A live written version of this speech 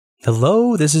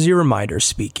Hello, this is your reminder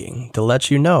speaking to let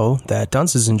you know that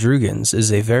Dunces and Dragons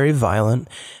is a very violent,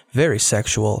 very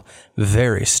sexual,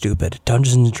 very stupid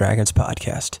Dungeons and Dragons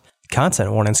podcast.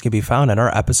 Content warnings can be found in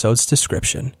our episode's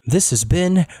description. This has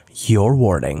been your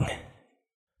warning.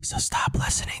 So stop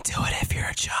listening to it if you're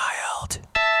a child.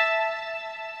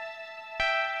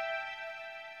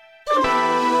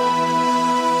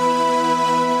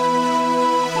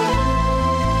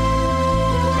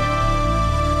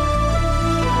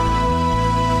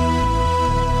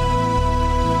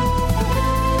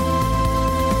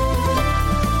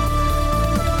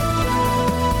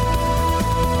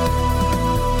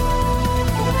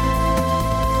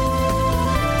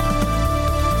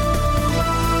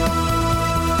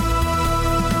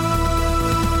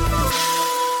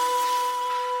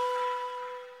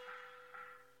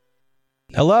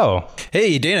 Hello.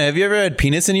 Hey, Dana, have you ever had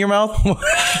penis in your mouth?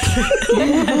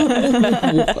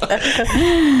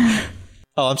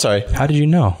 Oh, I'm sorry. How did you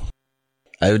know?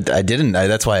 I didn't.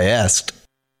 That's why I asked.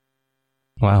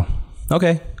 Wow.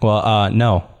 Okay. Well,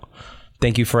 no.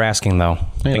 Thank you for asking, though.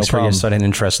 Hey, Thanks no for your sudden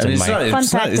interest in my...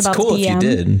 It's cool if you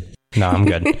did. No, I'm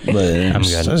good. But I'm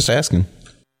good. I was just asking.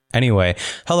 Anyway,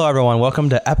 hello everyone. Welcome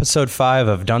to episode 5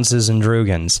 of Dunces and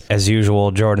Dragons. As usual,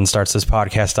 Jordan starts this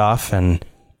podcast off and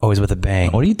always with a bang.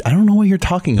 I don't know what you're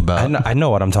talking about. I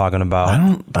know what I'm talking about.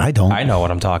 I don't. I know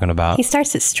what I'm talking about. He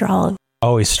starts it strong.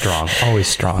 Always strong. Always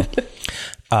strong.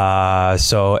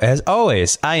 So as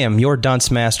always, I am your dunce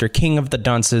master, king of the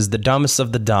dunces, the dumbest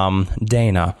of the dumb,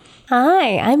 Dana.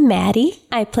 Hi, I'm Maddie.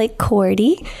 I play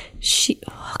Cordy.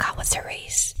 What's her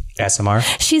race? SMR.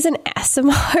 She's an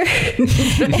SMR.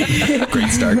 Great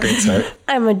start.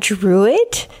 I'm a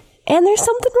druid, and there's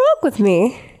something wrong with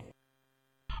me.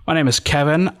 My name is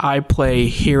Kevin. I play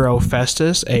Hero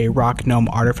Festus, a rock gnome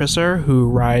artificer who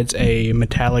rides a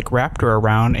metallic raptor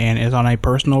around and is on a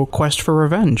personal quest for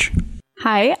revenge.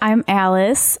 Hi, I'm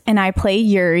Alice, and I play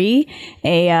Yuri,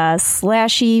 a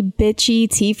slashy, bitchy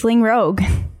tiefling rogue.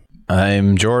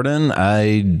 I'm Jordan.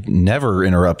 I never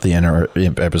interrupt the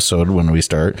episode when we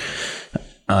start.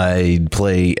 I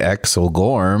play Axel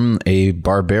Gorm, a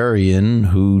barbarian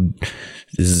who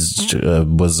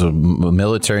was a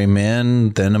military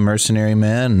man, then a mercenary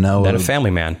man, now Then a family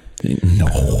man. No.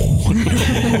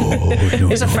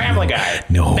 He's a family guy.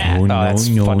 No.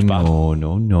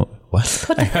 What?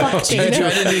 What the fuck, Dana? Try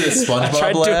to do the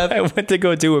SpongeBob laugh. I went to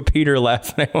go do a Peter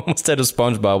laugh, and I almost had a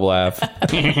SpongeBob laugh.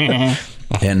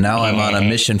 And now I'm on a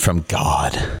mission from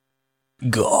God.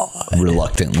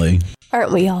 Reluctantly.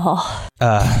 Aren't we all?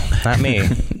 Not me.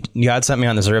 God sent me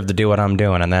on this earth to do what I'm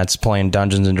doing, and that's playing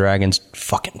Dungeons and Dragons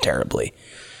fucking terribly.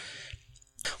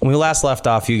 When we last left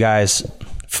off, you guys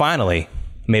finally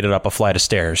made it up a flight of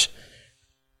stairs,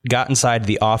 got inside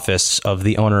the office of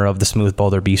the owner of the Smooth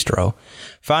Boulder Bistro,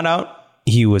 found out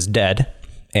he was dead,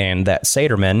 and that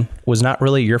Saterman was not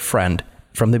really your friend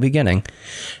from the beginning,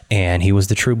 and he was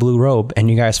the true blue robe, and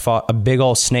you guys fought a big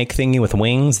old snake thingy with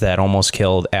wings that almost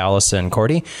killed Alice and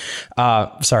Cordy.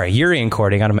 Yuri and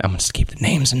Cordy. I'm going to keep the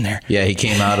names in there. Yeah, he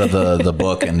came out of the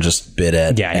book and just bit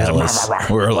at Alice.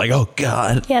 We were like, oh,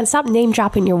 God. Yeah, and stop name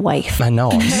dropping your wife. I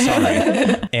know, I'm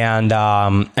sorry. and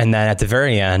then at the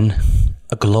very end,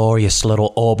 a glorious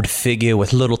little orbed figure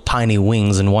with little tiny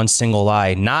wings and one single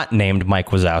eye, not named Mike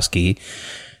Wazowski,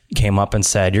 came up and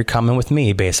said, "You're coming with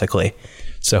me," basically.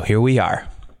 So here we are.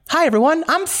 Hi, everyone.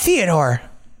 I'm Theodore.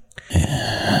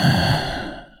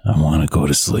 I want to go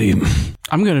to sleep.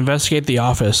 I'm going to investigate the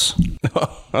office.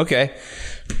 Okay.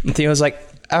 And Theo's like,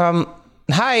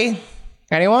 hi,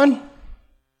 anyone?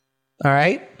 All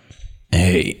right.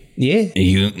 Hey. Yeah.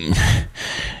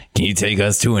 Can you take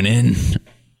us to an inn?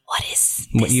 What is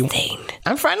this thing?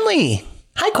 I'm friendly.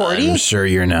 Hi, Cordy. I'm sure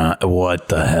you're not. What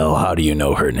the hell? How do you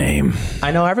know her name?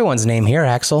 I know everyone's name here,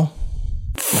 Axel.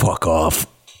 Fuck off.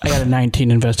 I got a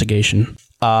 19 investigation.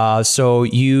 So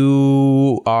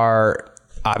you are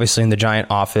obviously in the giant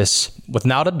office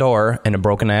without a door and a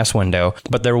broken ass window.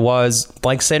 But there was,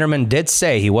 like Saterman did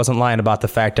say, he wasn't lying about the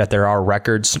fact that there are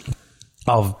records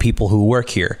of people who work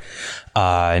here.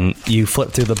 And you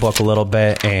flip through the book a little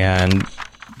bit and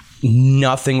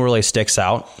nothing really sticks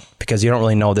out because you don't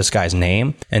really know this guy's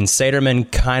name. And Saterman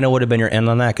kind of would have been your end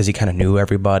on that because he kind of knew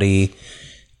everybody.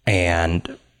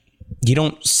 And you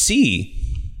don't see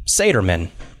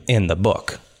Saterman in the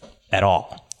book at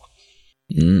all.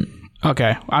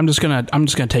 Okay, I'm just gonna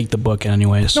take the book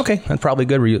anyways. Okay, that's probably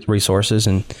good resources.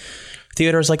 And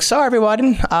Theodore's like, so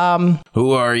everyone,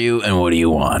 who are you and what do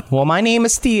you want? Well, my name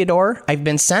is Theodore. I've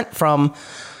been sent from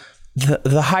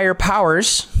the higher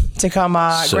powers to come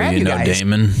grab you guys.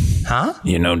 Damon? Huh?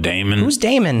 You know Damon? Who's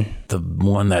Damon? The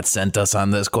one that sent us on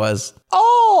this quest?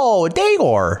 Oh,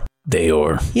 Daegor.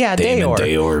 Deor. Yeah, Damon Deor.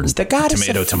 Deor. It's the goddess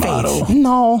Tomato, of tomato. faith.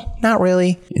 No, not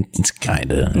really. It's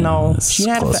kind of. No, she's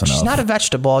not a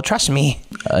vegetable. Trust me.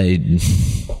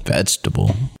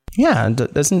 Vegetable. Yeah,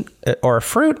 doesn't or a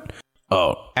fruit.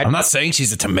 Oh, I'm not saying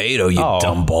she's a tomato, you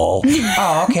dumb ball.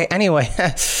 Oh, okay. Anyway,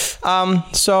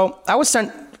 so I was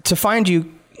sent to find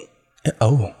you.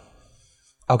 Oh,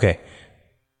 okay.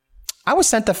 I was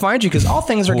sent to find you because all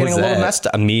things are getting a little messed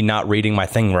up. Me not reading my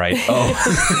thing right. Oh.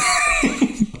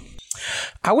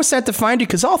 I was sent to find you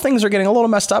because all things are getting a little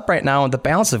messed up right now in the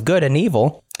balance of good and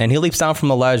evil. And he leaps down from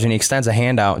the ledge and he extends a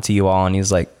hand out to you all. And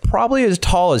he's like, probably as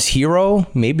tall as Hero,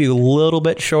 maybe a little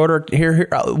bit shorter. Here,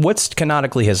 what's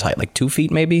canonically his height? Like 2 feet,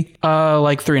 maybe?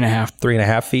 Like 3.5.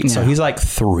 3.5 feet. Yeah. So he's like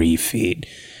 3 feet.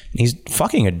 He's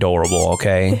fucking adorable.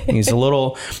 Okay. He's a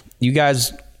little, you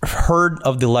guys heard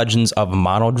of the legends of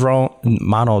Monodrone?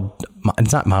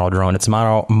 It's not Monodrone. It's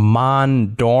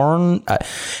Mondorn.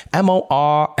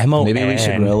 M-O-R-M-O-N. Maybe we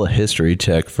should roll a history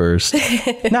check first.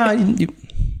 Nah.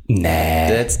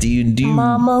 That's D&D.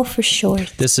 Momo for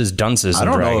short. This is Dunces and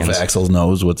I don't Dragons. know if Axel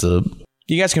knows what's up.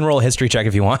 You guys can roll a history check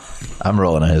if you want. I'm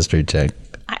rolling a history check.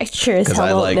 I sure as Because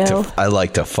hell won't know. I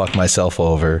like to fuck myself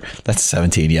over. That's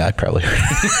 17. Yeah, I probably heard.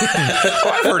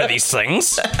 I've heard of these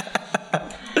things.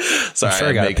 Sorry, I'm sure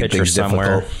I got a picture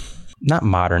somewhere. Not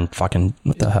modern. Fucking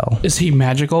what the hell? Is he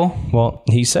magical? Well,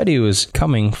 he said he was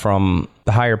coming from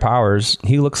the higher powers.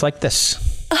 He looks like this.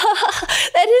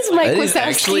 That is Mike That Wazowski. is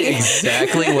actually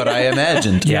exactly what I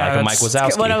imagined. Yeah, like Mike that's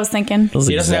Wazowski. What I was thinking.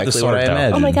 He doesn't have the sword, what I though.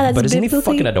 imagined. Oh my god, that's But isn't he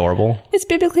biblically, fucking adorable? It's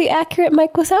biblically accurate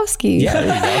Mike Wazowski. Yeah,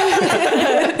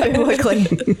 there you go.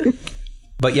 Biblically.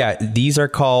 But yeah, these are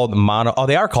called mono. Oh,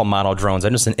 they are called monodrones.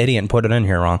 I'm just an idiot and put it in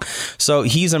here wrong. So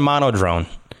he's a monodrone.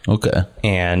 Okay.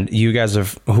 And you guys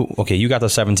have... Okay, you got the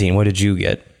 17. What did you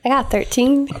get? I got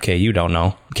 13. Okay, you don't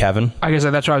know. Kevin? I guess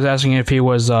that's why I was asking if he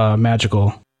was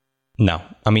magical. No.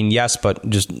 I mean, yes, but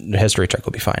just a history check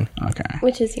will be fine. Okay.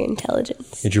 Which is your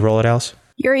intelligence? Did you roll it, Alice?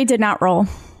 Yuri did not roll.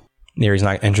 Yuri's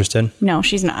not interested? No,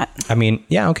 she's not. I mean,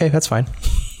 yeah, okay, that's fine.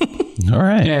 All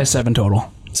right. Yeah, 7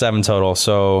 total. 7 total.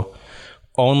 So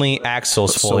only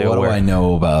Axel's fully So what aware. do I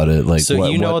know about it? Like, So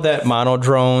you know that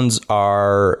monodrones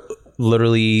are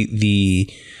literally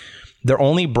they're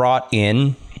only brought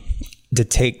in to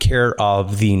take care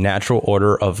of the natural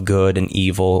order of good and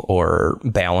evil or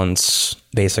balance,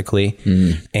 basically.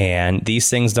 And these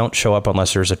things don't show up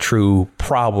unless there's a true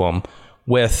problem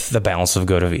with the balance of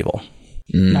good of evil.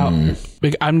 Now,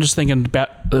 I'm just thinking,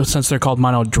 since they're called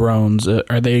monodrones,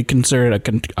 are they considered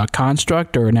a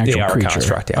construct or an actual They are creature? a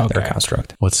construct, yeah. Okay. They're a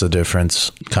construct. What's the difference?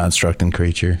 Construct and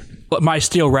creature. My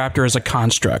steel raptor is a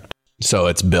construct. So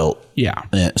it's built. Yeah.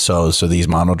 So these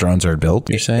monodrones are built,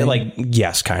 you're saying? Like,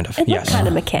 yes, kind of. It Yes. looked kind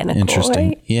of mechanical, Interesting.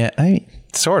 right? Yeah,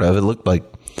 sort of. It looked like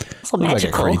It's like a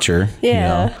magical. creature.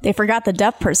 Yeah. They forgot the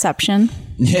depth perception.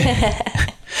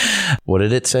 What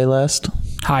did it say last?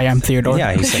 Hi, I'm Theodore.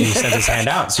 Yeah, he sends his hand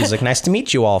out. So he's like, nice to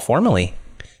meet you all formally.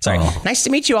 Sorry. Nice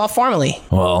to meet you all formally.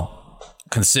 Well,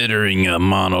 considering a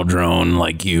monodrone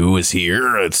like you is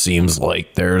here, it seems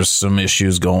like there's some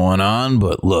issues going on.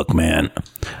 But look, man,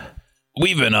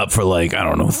 we've been up for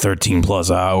 13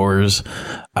 plus hours.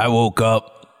 I woke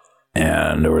up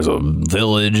and there was a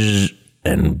village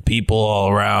and people all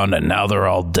around, and now they're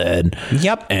all dead.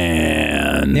 Yep.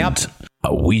 And Yep.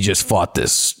 We just fought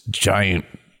this giant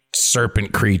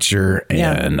serpent creature,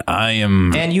 and I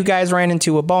am... And you guys ran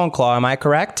into a bone claw, am I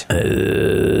correct?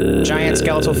 Giant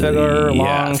skeletal figure,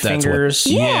 long fingers.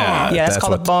 Yeah, that's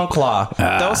called a bone claw.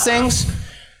 Those things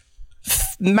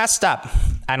messed up.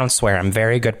 I don't swear, I'm a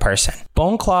very good person.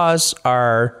 Bone claws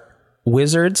are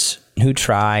wizards who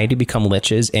try to become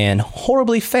liches and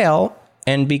horribly fail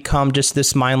and become just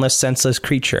this mindless, senseless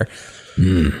creature.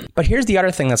 But here's the other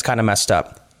thing that's kind of messed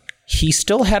up. He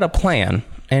still had a plan,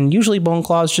 and usually bone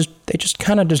claws just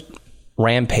kind of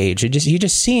rampage.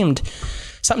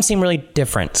 Something seemed really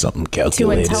different. Something Too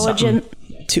calculated. intelligent.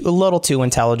 A little too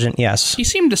intelligent, yes. He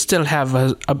seemed to still have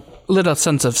a little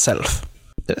sense of self.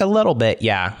 A little bit,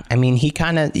 yeah. I mean,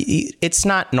 it's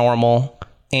not normal,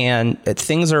 and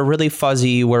things are really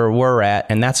fuzzy where we're at,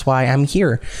 and that's why I'm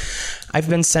here. I've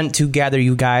been sent to gather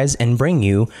you guys and bring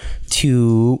you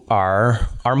to our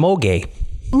Moge.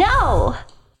 No,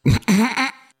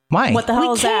 Why? What the hell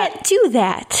we is that? can't do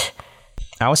that.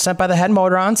 I was sent by the head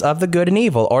Modrons of the good and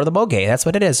evil, or the Moge. That's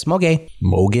what it is. Moge.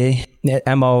 Moge?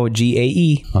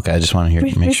 Mogae. Okay, I just want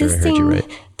to make sure I heard you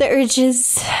right. The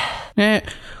urges.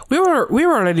 We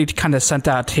were already kind of sent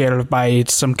out here by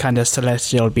some kind of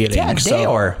celestial being. Yeah,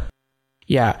 Deor.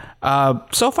 Yeah.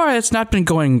 So far, it's not been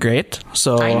going great.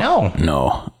 So I know.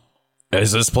 No.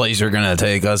 Is this place you're going to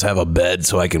take us have a bed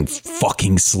so I can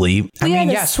fucking sleep? I We mean, have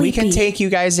a yes, we can sleepy. take you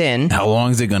guys in. How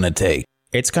long is it going to take?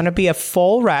 It's going to be a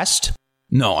full rest.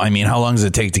 No, I mean, how long does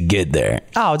it take to get there?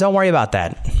 Oh, don't worry about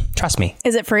that. Trust me.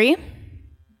 Is it free?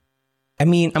 I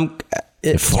mean, Fuck,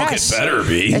 it better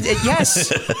be.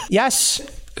 Yes. Yes.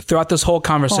 Throughout this whole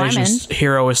conversation, in.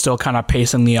 Hero is still kind of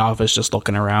pacing the office, just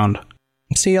looking around.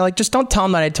 See, like, just don't tell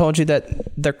them that I told you that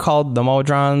they're called the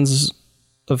Modrons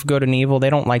of good and evil. They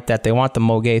don't like that. They want the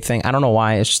Moge thing. I don't know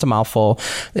why. It's just a mouthful.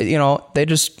 You know, they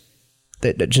just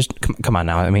come on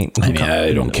now. I mean,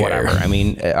 I don't care. Whatever. I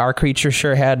mean, our creature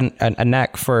sure had a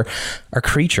knack for our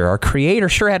creature. Our creator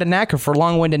sure had a knack for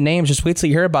long-winded names. Just wait till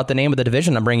you hear about the name of the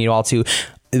division I'm bringing you all to.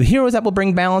 Heroes that will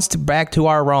bring balance back to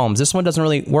our realms. This one doesn't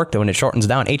really work though when it shortens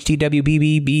down.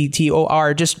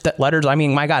 HTWBBBTOR, just letters. I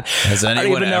mean, my God. Has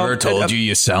anyone ever told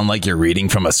you sound like you're reading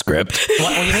from a script?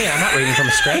 What do you mean? I'm not reading from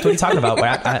a script. What are you talking about?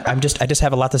 I just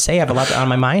have a lot to say. I have a lot on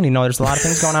my mind. You know, there's a lot of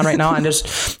things going on right now. I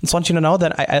just want you to know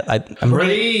that I'm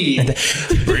really. I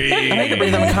hate to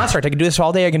bring them in concert. I can do this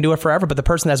all day. I can do it forever. But the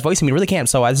person that's voicing me really can't.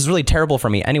 So this is really terrible for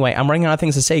me. Anyway, I'm running out of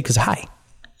things to say because hi.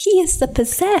 He is the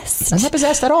possessed. I'm not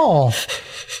possessed at all.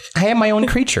 I am my own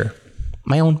creature,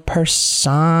 my own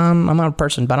person. I'm not a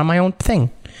person, but I'm my own thing.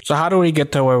 So how do we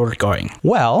get to where we're going?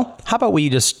 Well, how about we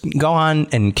just go on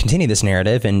and continue this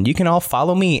narrative, and you can all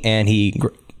follow me. And he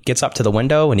gets up to the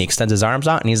window and he extends his arms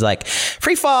out and he's like,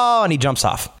 "Free fall!" and he jumps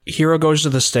off. Hero goes to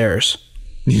the stairs.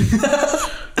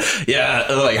 Yeah,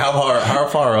 like how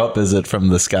far up is it from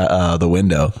the sky, the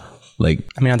window? Like,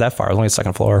 I mean, not that far. It was only the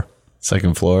second floor.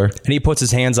 second floor. And he puts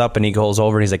his hands up and he goes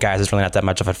over and he's like, "Guys, it's really not that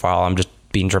much of a fall. I'm just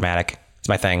being dramatic. It's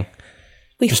my thing.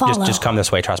 We follow. Just come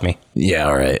this way. Trust me." Yeah,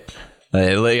 all right.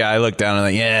 I look down and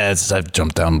like, yeah, I've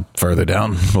jumped down further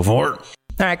down before.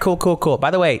 All right, cool.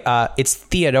 By the way, it's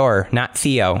Theodore, not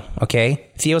Theo, okay?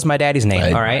 Theo's my daddy's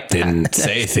name, all right? Didn't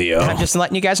say Theo. I'm just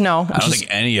letting you guys know. I don't think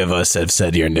any of us have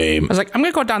said your name. I was like, I'm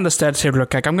gonna go down the stairs here real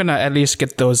quick. I'm gonna at least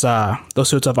get those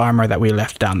suits of armor that we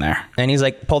left down there. And he's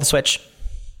like, "Pull the switch."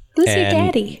 Who's your and-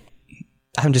 daddy?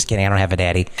 I'm just kidding. I don't have a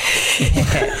daddy.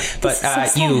 But so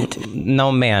you, sad.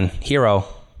 no man, Hero,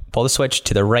 pull the switch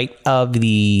to the right of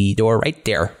the door right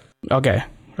there. Okay,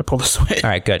 I pull the switch. All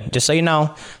right, good. Just so you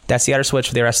know, that's the other switch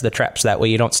for the rest of the traps. That way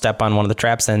you don't step on one of the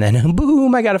traps and then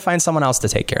boom, I got to find someone else to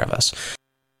take care of us.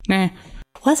 Nah.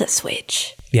 Was a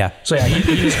switch. Yeah. So yeah,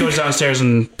 he just goes downstairs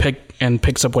and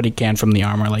picks up what he can from the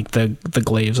armor, like the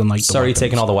glaives and like. The So are you weapons.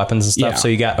 taking all the weapons and stuff? Yeah. So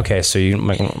you got, okay, so you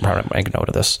probably make a note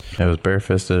of this. It was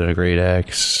barefisted, a great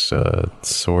axe,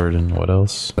 sword, and what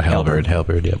else? The halberd,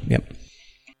 yep. Yep.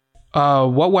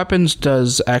 What weapons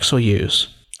does Axel use?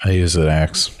 I use an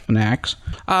axe. An axe.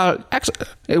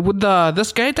 Would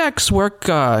this great axe work?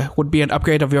 Would be an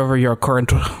upgrade over your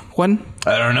current one?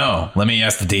 I don't know. Let me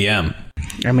ask the DM.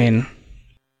 I mean,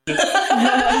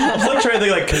 I'm like trying to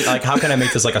think like how can I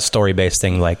make this like a story-based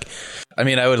thing? Like, I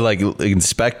mean, I would like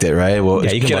inspect it, right? Well,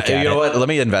 Yeah, you can look at you know it. what? Let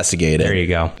me investigate it. there you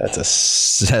go. That's a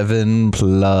 7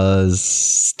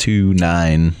 plus 2,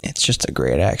 9. It's just a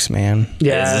great axe, man.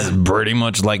 This is pretty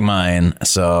much like mine,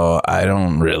 so I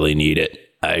don't really need it.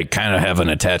 I kind of have an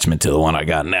attachment to the one I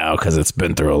got now because it's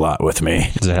been through a lot with me.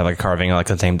 Does it have like a carving like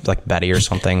the name like Betty or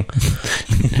something?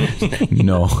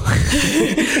 No.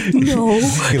 No.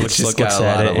 He It's just got a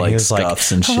lot of like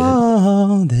scuffs and shit.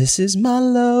 "Oh, this is my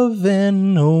love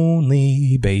and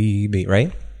only baby," right?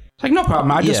 it's like no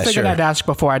problem. I just Yeah, figured sure. I'd ask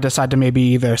before I decide to maybe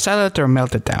either sell it or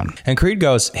melt it down. And Creed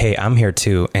goes, "Hey, I'm here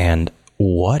too. And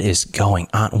what is going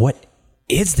on? What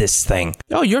is this thing?"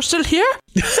 Oh, you're still here?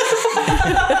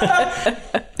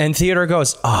 And Theodore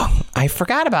goes, "Oh, I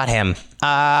forgot about him.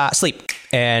 Sleep."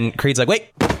 And Creed's like, "Wait."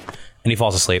 And he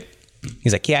falls asleep.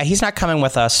 He's like, "Yeah, he's not coming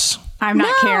with us." I'm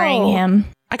not No. carrying him.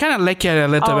 I kind of like you a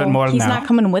little bit more he's now. not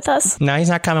coming with us. No, he's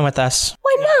not coming with us.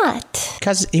 Why not?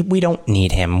 Because we don't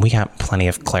need him. We got plenty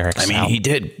of clerics. I mean, now. he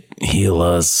did heal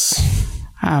us.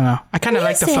 I don't know. I kind of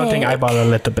like the floating Music. eyeball a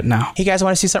little bit now. Hey, guys,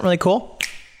 want to see something really cool?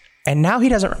 And now he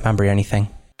doesn't remember anything.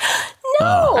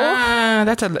 No.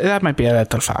 That might be a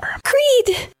little far.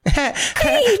 Creed. I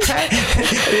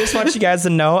just want you guys to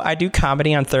know I do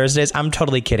comedy on Thursdays. I'm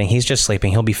totally kidding. He's just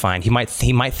sleeping. He'll be fine. He might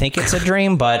think it's a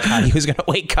dream, but he was gonna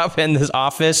wake up in this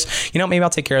office. You know, maybe I'll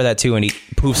take care of that too. And he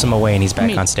poofs him away, and he's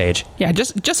back on stage. Yeah,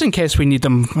 just in case we need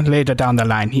them later down the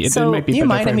line. It So, might be You better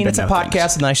might. for I him mean, to it's a know podcast,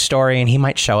 things. a nice story, and he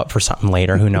might show up for something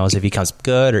later. Who knows if he comes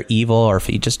good or evil, or if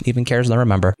he just even cares to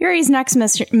remember. Yuri's next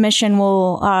mission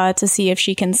will to see if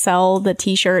she can sell the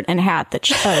T-shirt and hat that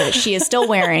she is still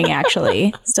wearing.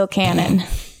 Actually, still canon.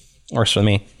 Works for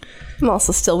me. I'm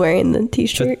also still wearing the So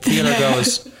t-shirt.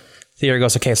 Theodore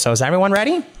goes, "Okay, so is everyone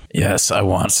ready?" Yes, I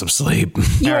want some sleep.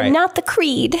 You All are right. not the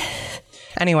Creed.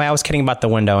 Anyway, I was kidding about the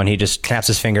window, and he just snaps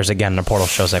his fingers again, and the portal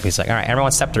shows up. He's like, all right,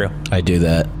 everyone step through. I do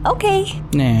that. Okay.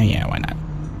 Yeah, why not?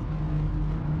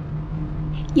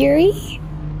 Yuri?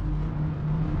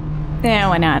 Yeah,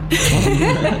 why not?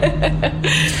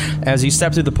 As you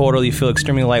step through the portal, you feel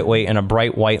extremely lightweight, and a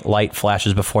bright white light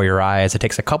flashes before your eyes. It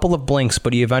takes a couple of blinks,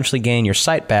 but you eventually gain your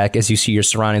sight back as you see your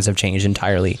surroundings have changed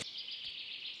entirely.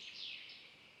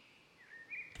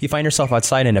 You find yourself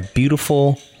outside in a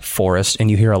beautiful forest, and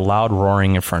you hear a loud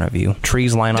roaring in front of you.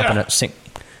 Trees line up in a...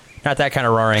 Not that kind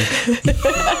of roaring.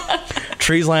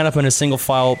 Trees line up in a single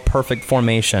file, perfect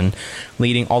formation,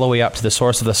 leading all the way up to the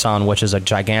source of the sun, which is a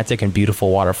gigantic and beautiful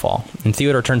waterfall. And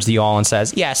Theodore turns to you all and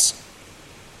says, yes.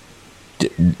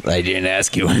 I didn't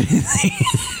ask you anything.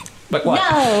 But what? No.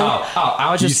 I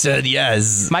was You just... said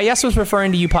yes. My yes was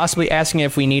referring to you possibly asking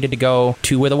if we needed to go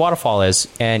to where the waterfall is.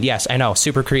 And yes, I know,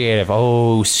 super creative.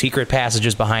 Oh, secret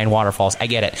passages behind waterfalls. I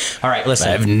get it. All right, listen.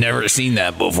 I've never seen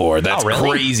that before. That's really?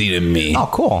 crazy to me. Oh,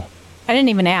 cool. I didn't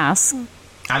even ask.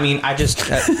 I mean, I just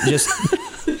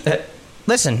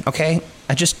listen, okay?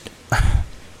 All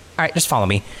right, just follow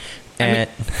me. And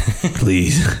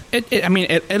Please.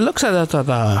 It looks a little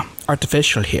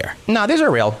artificial here. no, these are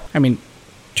real. I mean,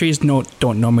 trees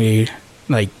don't normally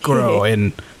grow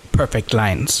in perfect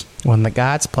lines. When the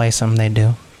gods place them, they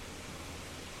do.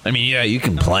 I mean, yeah, you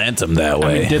can plant them that I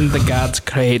way. mean, didn't the gods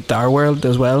create our world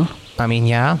as well? I mean,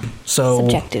 yeah. So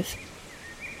Subjective.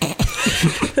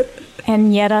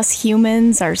 And yet us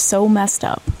humans are so messed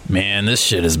up. Man, this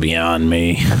shit is beyond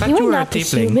me. I thought You you are were a not the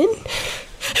tiefling. human.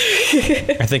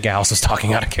 I think Alice is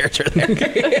talking out of character there.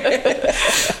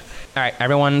 All right,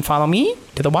 everyone follow me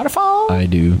to the waterfall. I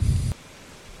do.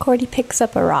 Cordy picks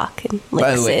up a rock and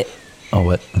licks it. Oh,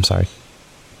 what? I'm sorry.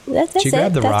 That's She it.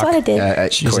 grabbed the That's rock. what I did.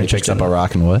 Corey picks up a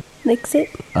rock and what? Licks it.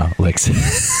 Oh, licks.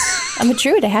 I'm a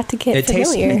druid. I have to get It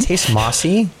familiar. tastes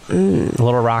mossy, a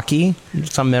little rocky,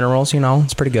 some minerals,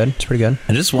 It's pretty good. It's pretty good.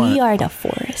 I just want... We are in a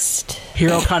forest.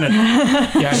 Hero kind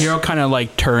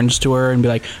of turns to her and be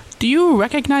like, "Do you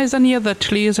recognize any of the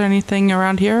trees or anything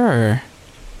around here?" Or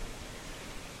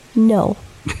No.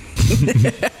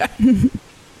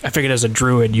 I figured as a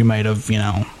druid you might have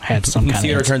had some kind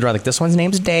Theodore of. turns around like, this one's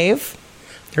name's Dave.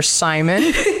 There's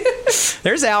Simon.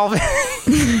 There's Alvin.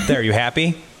 There, are you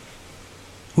happy?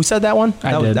 Who said that one?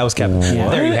 I that, did. That was Kevin. Yeah.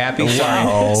 There, are you happy?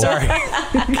 Wow. Sorry.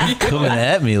 coming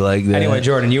at me like that. Anyway,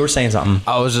 Jordan, you were saying something.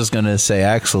 I was just gonna say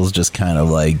Axel's just kind of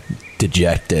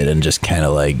dejected and just kind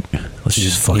of let's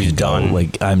just fucking done.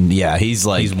 go. He's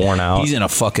He's worn out. He's in a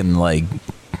fucking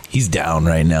he's down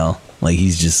right now.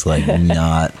 He's just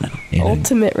not.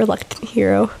 Ultimate reluctant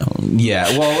hero.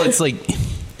 Yeah, well, it's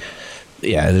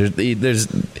there's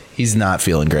he's not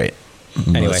feeling great.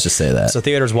 Anyway, Let's just say that. So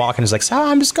Theodore's walking. He's like, so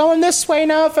I'm just going this way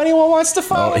now. If anyone wants to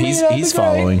follow me, that'd be he's great."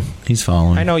 following. He's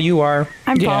following. I know you are.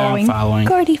 I'm following. following.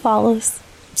 Cordy follows.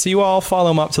 So you all follow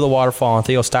him up to the waterfall, and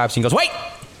Theo stops and he goes, wait!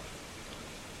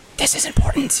 This is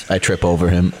important. I trip over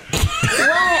him. All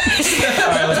right,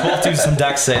 let's both do some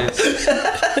dex saves. All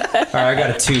right, I got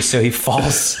a 2, so he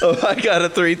falls. Oh, I got a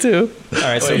 3 too. All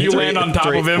right, so you land on top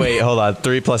of him? Wait, hold on.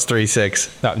 3 plus 3,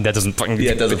 6. No, that doesn't fucking...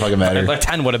 Yeah, it doesn't fucking matter. Like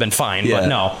 10 would have been fine, Yeah. but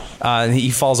no. He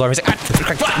falls over. He's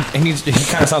like... And he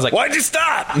kind of sounds like... Why'd you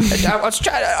stop? I was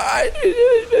trying to...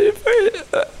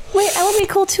 Wait, I want to be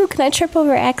cool too. Can I trip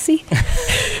over Axie?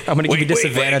 I'm going to give you Wait,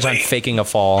 disadvantage on faking a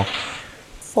fall.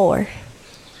 4.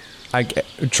 I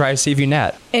try to see if you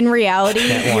net. In reality,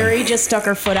 That one. Yuri just stuck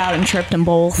her foot out and tripped them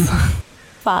both.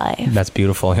 5. That's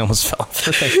beautiful. He almost fell off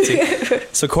the thing, too.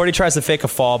 So Cordy tries to fake a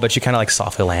fall, but she kind of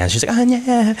softly lands. She's like, oh,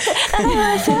 yeah.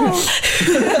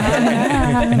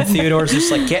 And Theodore's just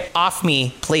like, get off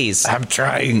me, please. I'm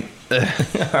trying.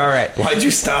 All right. Why'd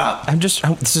you stop?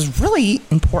 This is really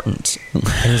important. And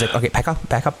he's like, okay, back up.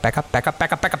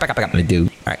 I do. All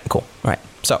right, cool. All right.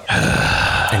 So,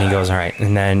 and he goes, all right.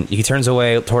 And then he turns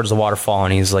away towards the waterfall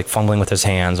and he's fumbling with his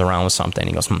hands around with something.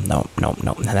 He goes, no,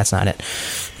 that's not it.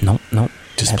 No.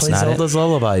 Just that's play not Zelda's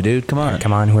lullaby, dude. Come on.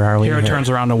 Come on, where are we? Hero Here. turns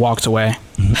around and walks away.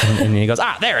 And he goes,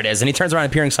 there it is. And he turns around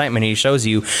in pure excitement and he shows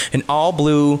you an all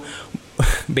blue,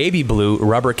 baby blue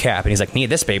rubber cap. And he's like, need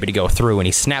this baby to go through. And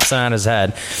he snaps it on his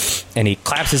head and he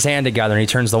claps his hand together and he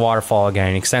turns the waterfall again.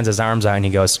 And he extends his arms out and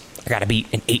he goes, I got to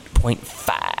beat an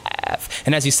 8.5.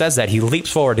 And as he says that, he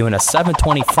leaps forward doing a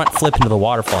 720 front flip into the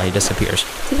waterfall and he disappears.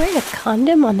 Is he wearing a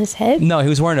condom on his head? No, he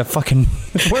was wearing a fucking...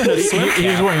 He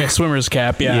was wearing a swimmer's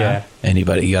cap, yeah.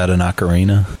 Anybody got an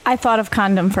ocarina? I thought of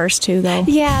condom first, too, though.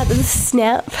 Yeah, the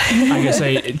snap. I guess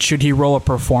should he roll a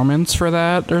performance for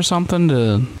that or something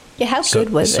to... Yeah, how good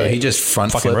was So it? he just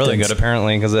front Fucking flipped. really good,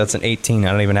 apparently, because that's an 18.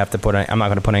 I don't even have to put... I'm not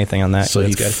going to put anything on that. So he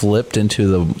that's good. flipped into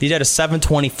the... He did a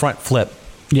 720 front flip.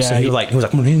 Yeah, So he was like,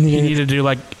 you need to do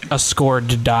like a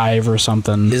scored dive or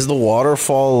something. Is the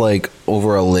waterfall like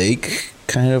over a lake,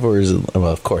 kind of, or is it? Well,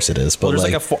 of course it is. But there's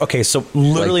like, okay, so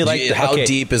literally how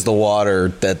deep is the water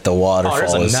that the waterfall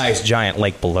there's is? a nice giant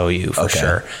lake below you for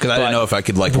sure. Because I didn't know if I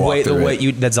could like the walk way through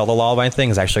it. that Zelda lullaby thing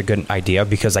is actually a good idea,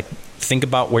 because like think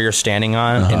about where you're standing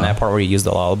on in that part where you use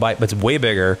the lullaby, but it's way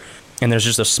bigger, and there's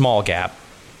just a small gap,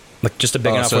 like just a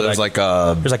big enough. So where there's like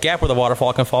a gap where the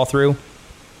waterfall can fall through.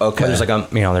 Okay. There's like a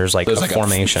there's like a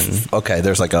formation. Okay,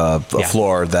 there's like a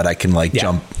floor that I can like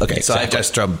jump. Okay, exactly. so I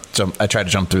just jump. I try to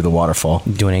jump through the waterfall.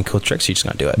 Doing any cool tricks? You just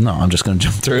gonna do it? No, I'm just gonna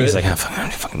jump through He's it. like,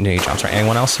 fucking do jumps. Right?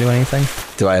 Anyone else do anything?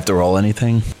 Do I have to roll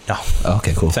anything? No.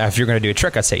 Okay, cool. So if you're gonna do a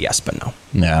trick, I'd say yes, but no.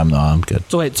 Yeah, I'm good.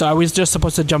 So wait, so I was just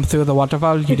supposed to jump through the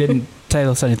waterfall? You didn't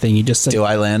tell us anything. You just said. Do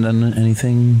I land on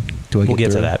anything? Do I We'll get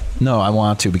to through? that. No, I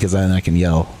want to, because then I can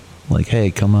yell like,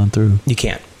 "Hey, come on through." You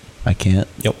can't. I can't.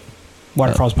 Yep.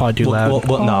 Waterfall's probably too loud.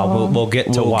 We'll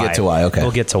get to We'll why. get to why, okay.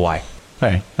 We'll get to why. All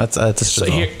right, that's So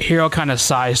Hero kind of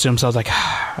sighs to himself, like,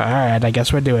 all right, I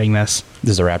guess we're doing this.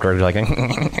 There's a raptor like.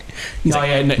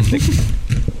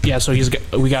 Yeah, so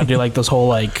we got to do like this whole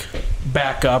like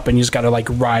back up, and you just got to like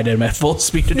ride him at full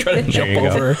speed to try to jump you go.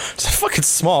 over. It's a fucking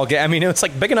small. I mean, it's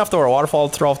like big enough to where a waterfall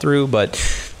would throw through, but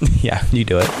yeah, you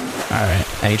do it. All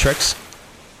right. Any tricks?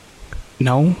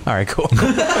 No. All right, cool.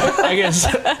 I guess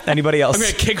Anybody else? I'm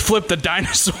gonna kickflip the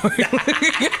dinosaur.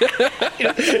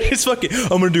 It's fucking. I'm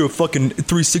gonna do a fucking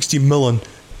 360 million.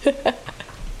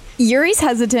 Yuri's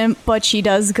hesitant, but she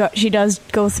does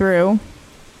go through.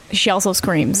 She also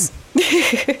screams.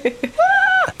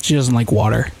 She doesn't like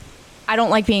water. I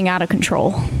don't like being out of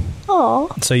control. Oh,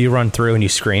 So you run through and you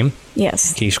scream.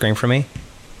 Yes. Can you scream for me?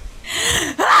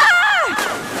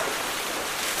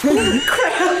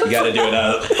 You got to do it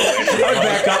out. I'll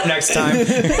back up next time.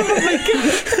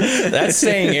 That's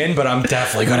staying in, but I'm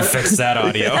definitely gonna fix that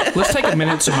audio. Let's take a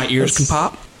minute so my ears can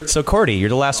pop. So Cordy, you're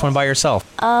the last one by yourself.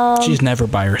 She's never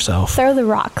by herself. throw the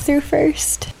rock through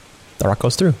first. The rock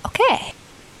goes through. Okay.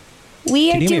 We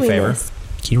are Can you do me doing a favor? this.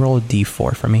 Can you roll a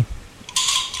D4 for me?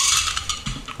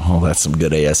 Oh, that's some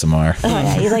good ASMR. Oh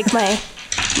yeah, you like my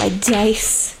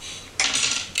dice.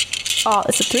 Oh,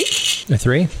 it's a 3? A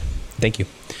 3? Thank you.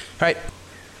 All right.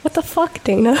 What the fuck,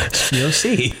 Dana? You'll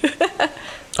see.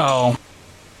 Oh,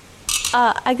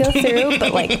 I go through,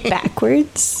 but like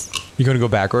backwards. You're gonna go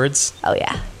backwards? Oh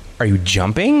yeah. Are you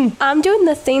jumping? I'm doing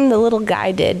the thing the little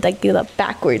guy did, like do the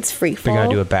backwards free fall. You're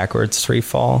gonna do a backwards free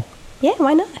fall? Yeah,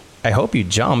 why not? I hope you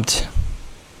jumped.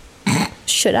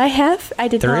 Should I have? I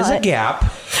did There not. is a gap.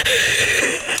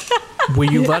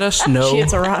 will you let us know? She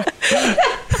hits a rock.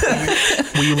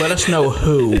 Will you let us know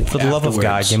who? For the love of God,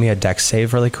 afterwards? give me a dex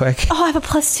save really quick. Oh, I have a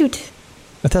 +2.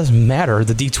 It doesn't matter.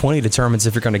 The D20 determines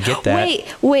if you're gonna get that.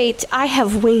 Wait, I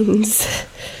have wings.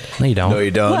 No, you don't. No,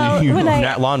 you don't. Well, You're when I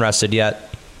not long rested yet.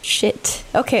 shit.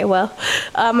 Okay, well,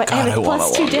 I have a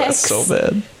 +2 dex. so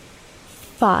bad.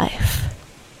 5.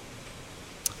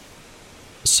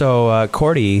 So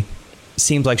Cordy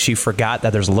seems like she forgot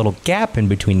that there's a little gap in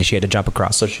between that she had to jump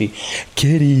across. So she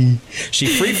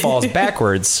free falls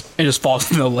backwards It just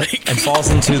falls in the lake. and falls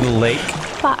into the lake.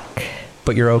 Fuck.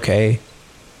 But you're okay.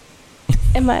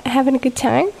 Am I having a good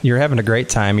time? You're having a great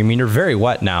time. I mean, you're very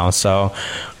wet now, so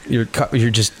you're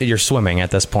swimming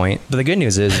at this point. But the good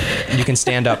news is you can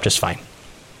stand up just fine.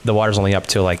 The water's only up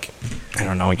to like, I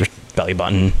don't know, your belly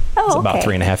button. Oh, It's about okay.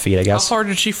 3.5 feet, I How guess. far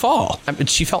did she fall? I mean,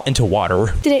 she fell into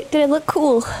water. Did it look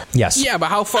cool? Yes. Yeah, but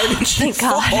how far did she Thank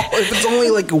fall? God. If it's only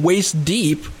like waist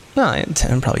deep.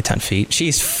 Probably 10 feet.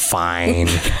 She's fine.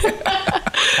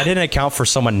 I didn't account for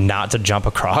someone not to jump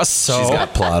across, so She's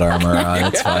got plot armor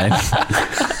on. It's fine.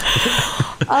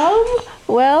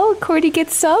 Well, Cordy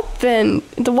gets up and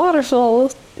the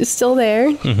waterfall is still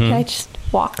there. Can I just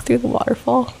walk through the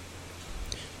waterfall?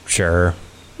 sure.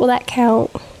 Will that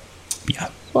count? Yeah.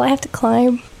 Will I have to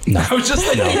climb? No. I was just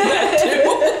thinking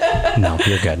that too. No,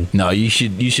 you're good. No, you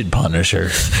should punish her.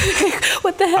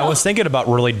 What the hell? I was thinking about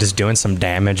really just doing some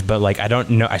damage, but like I don't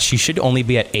know. She should only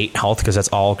be at 8 health because that's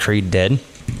all Creed did.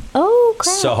 Oh,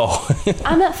 crap. So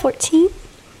I'm at 14.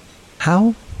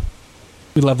 how?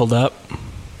 We leveled up.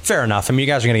 Fair enough. I mean, you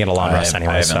guys are gonna get a long rest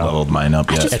anyway. I haven't So leveled mine up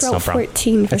I yet. just It's no rolled problem.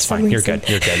 14 for it's some fine. You're reason. good.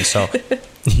 You're good. So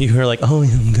you were like, oh,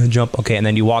 I'm gonna jump. Okay, and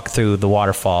then you walk through the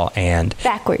waterfall and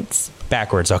Backwards.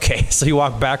 backwards. Okay, so you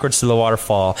walk backwards to the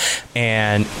waterfall,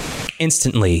 and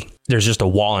instantly there's just a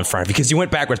wall in front of you because you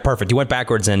went backwards. Perfect. You went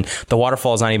backwards, and the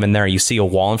waterfall is not even there. You see a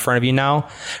wall in front of you now,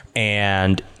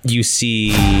 and you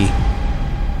see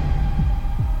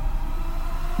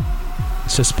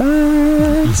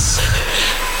suspense.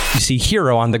 You see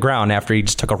Hero on the ground after he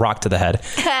just took a rock to the head.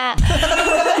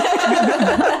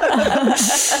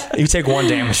 You take 1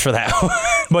 damage for that.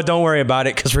 But don't worry about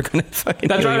it because we're going to fucking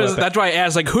That's why I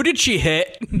asked, like, who did she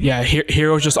hit? Yeah,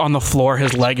 Hero's just on the floor.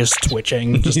 His leg is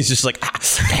twitching. He's just like,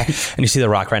 and you see the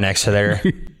rock right next to there.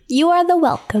 You are the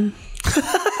welcome.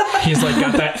 He's like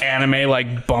got that anime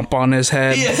like bump on his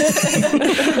head. Yeah.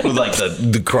 With like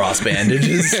the cross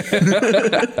bandages.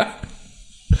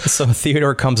 So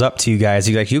Theodore comes up to you guys.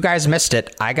 He's like, you guys missed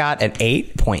it. I got an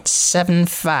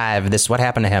 8.75. This is what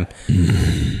happened to him.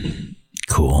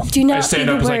 Cool. Do not be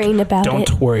worrying about it.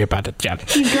 Don't worry about it yet.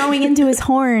 He's growing into his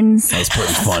horns. That's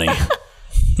pretty funny.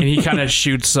 And he kind of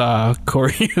shoots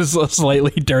Corey a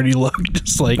slightly dirty look,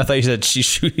 just like I thought you said he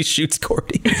shoots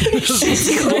Cordy.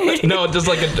 no, just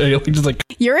like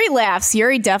Yuri laughs.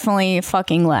 Yuri definitely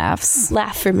fucking laughs.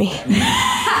 Laugh for me.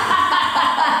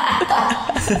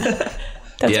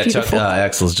 That's Chuck,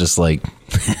 Axel's just like.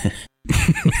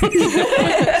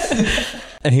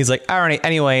 And he's like, all right,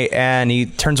 anyway, and he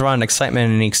turns around in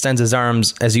excitement and he extends his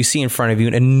arms as you see in front of you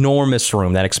an enormous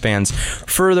room that expands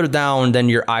further down than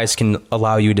your eyes can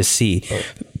allow you to see.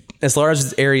 As large as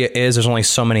the area is, there's only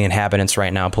so many inhabitants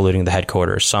right now polluting the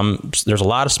headquarters. There's a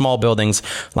lot of small buildings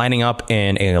lining up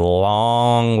in a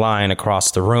long line across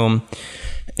the room.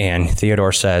 And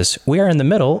Theodore says, we are in the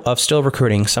middle of still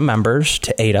recruiting some members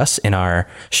to aid us in our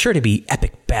sure-to-be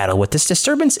epic battle with this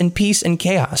disturbance in peace and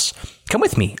chaos. Come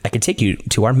with me. I can take you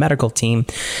to our medical team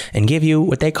and give you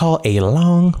what they call a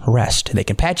long rest. They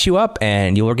can patch you up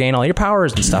and you'll regain all your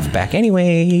powers and stuff back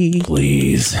anyway.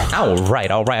 Please. All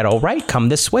right. Come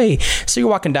this way. So you're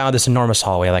walking down this enormous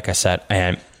hallway, like I said,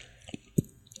 and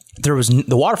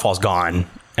the waterfall's gone.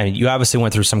 And you obviously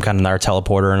went through some kind of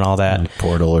teleporter and all that.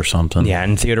 Portal or something. Yeah,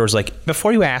 and Theodore's like,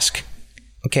 before you ask,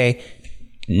 okay,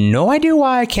 no idea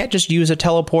why I can't just use a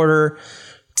teleporter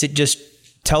to just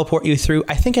teleport you through.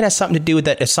 I think it has something to do with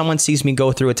that if someone sees me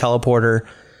go through a teleporter,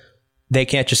 they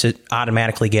can't just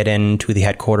automatically get into the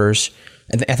headquarters.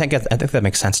 I think that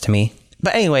makes sense to me.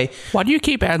 But anyway. Why do you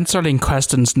keep answering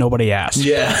questions nobody asked?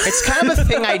 Yeah. It's kind of a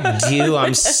thing I do.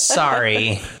 I'm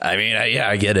sorry. I mean,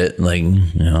 I get it. Like,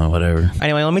 whatever.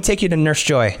 Anyway, let me take you to Nurse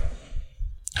Joy.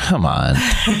 Come on.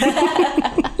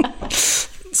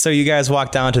 So you guys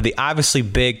walk down to the obviously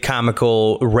big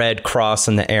comical red cross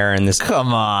in the air. And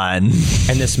come on.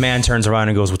 And this man turns around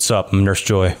and goes, what's up? I'm Nurse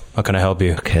Joy. How can I help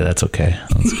you? Okay, that's okay.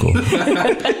 That's cool.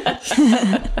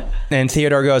 And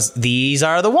Theodore goes, these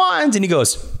are the ones. And he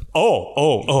goes,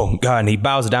 oh, God. And he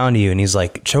bows down to you and he's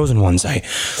like, chosen ones. I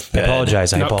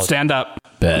apologize. Stand up.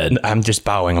 Bed. I'm just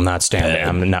bowing. I'm not standing. Bed.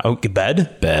 I'm not. Okay,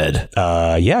 bed? Bed.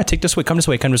 Yeah, take this way. Come this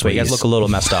way. Please. You guys look a little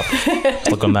messed up.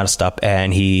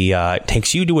 And he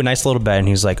takes you to a nice little bed and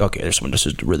he's like, okay, this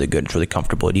is really good. It's really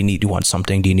comfortable. Do you want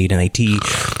something? Do you need an AT? Do you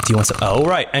want some? Oh,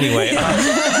 right. Anyway.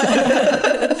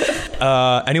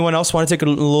 Anyone else want to take a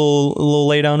little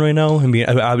lay down right now? I mean,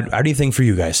 anything for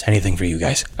you guys.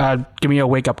 Give me a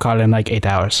wake up call in like 8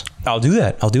 hours. I'll do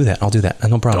that.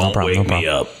 No problem. Don't wake me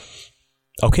up.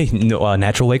 Okay,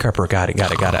 natural wake upper. Got it.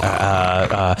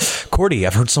 Cordy,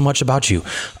 I've heard so much about you.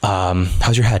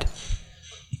 How's your head?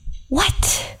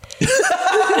 What?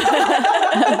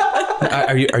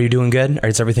 Are you doing good?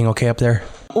 Is everything okay up there?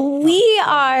 We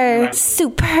are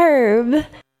superb.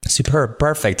 Superb.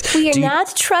 Perfect. We are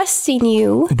not trusting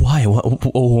you. Why?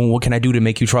 What can I do to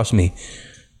make you trust me?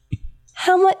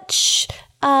 How much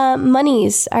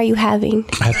monies are you having?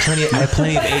 I have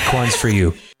plenty of acorns for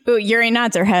you. Ooh, Yuri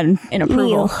nods her head in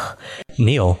approval.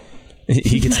 Neil.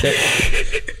 He gets there.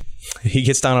 He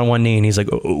gets down on one knee and he's like,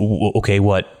 okay,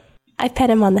 what? I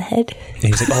pet him on the head. And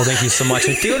he's like, oh, thank you so much.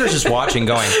 And Theodore's just watching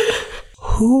going,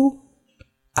 who?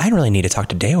 I really need to talk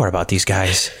to Deor about these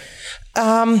guys.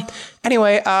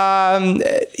 Anyway,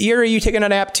 Yuri, you taking a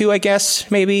nap too, I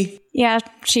guess, maybe? Yeah,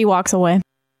 she walks away.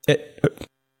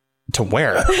 To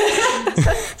where?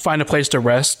 Find a place to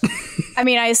rest. I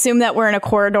mean, I assume that we're in a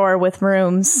corridor with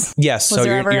rooms. Yes, so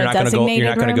you're not going to go. You're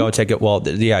not going to go take it. Well,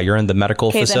 yeah, you're in the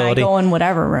medical facility. Then I go in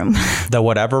whatever room. The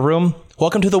whatever room.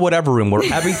 Welcome to the whatever room, where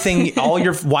everything, all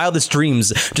your wildest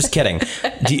dreams. Just kidding.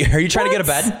 Are you trying to get a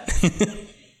bed?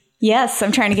 Yes,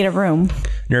 I'm trying to get a room.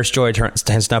 Nurse Joy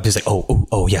stands up. He's like,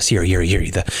 oh, yes, Yuri,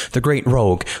 the great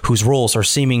rogue whose roles are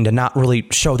seeming to not really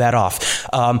show that off.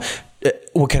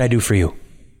 What can I do for you?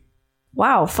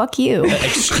 Wow, fuck you.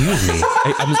 Excuse me.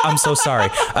 I'm so sorry.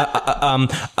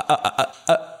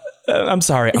 I'm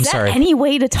sorry. Is there any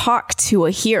way to talk to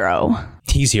a hero?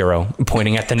 He's Hero,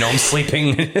 pointing at the gnome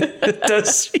sleeping.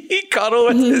 Does he cuddle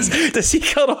with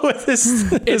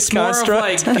his It's construct? more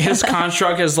of like his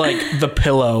construct is like the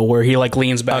pillow where he like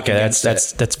leans back. Okay,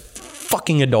 that's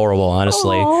fucking adorable,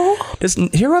 honestly. Aww. Does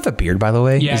Hero have a beard, by the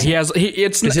way? Yeah, he has.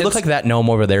 Does he look like that gnome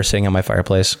over there sitting on my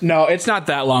fireplace? No, it's not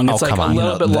that long. It's like a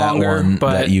little bit longer, one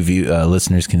but that you view,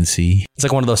 listeners can see. It's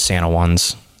like one of those Santa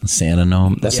ones. Santa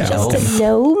gnome. That's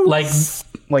No.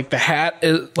 like the hat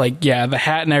is the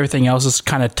hat and everything else is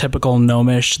kind of typical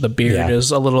gnomish. The beard is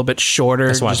a little bit shorter.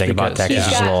 That's what I think about that. He's Just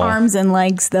a got little- arms and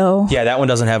legs, though. Yeah, that one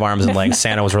doesn't have arms and legs.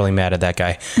 Santa was really mad at that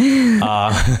guy.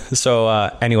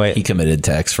 Anyway, he committed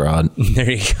tax fraud.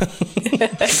 there you go.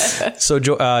 So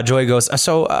Joy goes,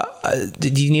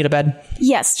 do you need a bed?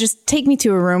 Yes, just take me to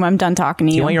a room. I'm done talking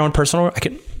to Do you. you want your own personal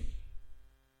room?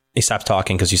 He stopped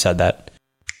talking because you said that.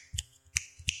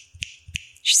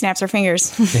 She snaps her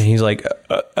fingers. And he's like,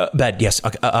 bed, yes.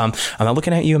 Okay, I'm not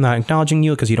looking at you. I'm not acknowledging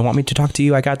you because you don't want me to talk to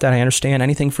you. I got that. I understand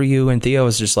anything for you. And Theo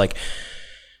is just like,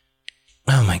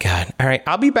 oh my God. All right,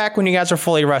 I'll be back when you guys are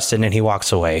fully rested. And he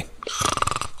walks away.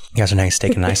 You guys are nice,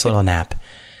 taking a nice little nap.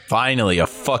 Finally, a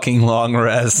fucking long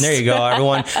rest. There you go.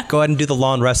 Everyone, go ahead and do the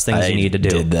long rest things you need to do.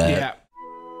 Did that. yeah.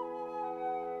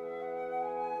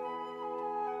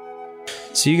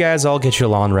 So you guys all get your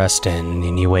long rest in,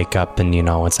 and you wake up, and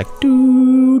it's like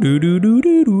do do do do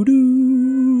do do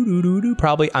do do do.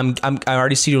 Probably, I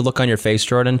already see your look on your face,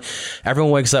 Jordan.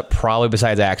 Everyone wakes up, probably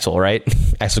besides Axel, right?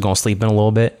 Axel's gonna sleep in a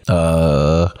little bit.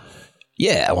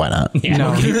 Yeah, why not? Yeah. No,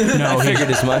 I figured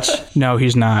as much. No,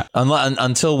 he's not.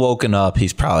 Until woken up,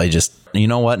 he's probably just. You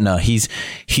know what? No, he's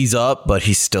up, but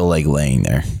he's still like laying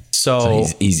there. So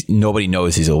he's nobody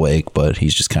knows he's awake, but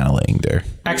he's just kind of laying there.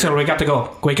 Axel, we got to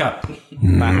go. Wake up.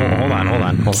 Hold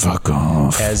on. Fuck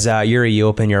off. As Yuri, you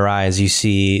open your eyes, you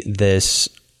see this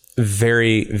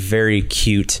very, very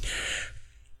cute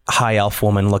high elf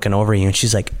woman looking over you, and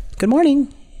she's like, "Good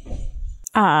morning."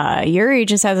 Yuri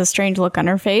just has a strange look on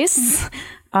her face.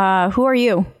 Who are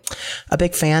you? A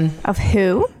big fan Of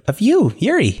who? of you,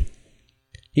 Yuri.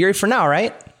 Yuri for now,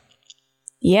 right?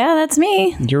 Yeah, that's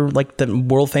me. You're like the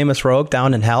world famous rogue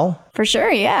down in hell. For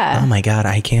sure, yeah. Oh my God,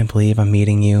 I can't believe I'm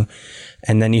meeting you.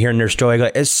 And then you hear Nurse Joy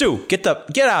go, Sue, get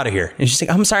out of here. And she's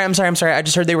like, I'm sorry. I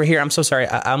just heard they were here. I'm so sorry.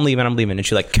 I'm leaving. And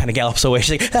she like kind of gallops away.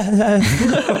 She's like,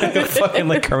 like a fucking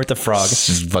like Kermit the Frog.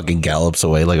 Just fucking gallops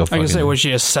away like a fucking. I was say, was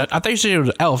she a I thought you said it was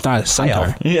an elf, not a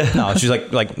centaur. Yeah. No, she's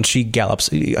like she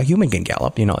gallops. A human can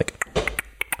gallop, like.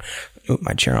 Ooh,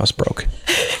 my chair almost broke.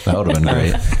 That would have been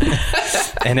great.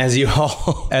 And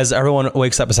as everyone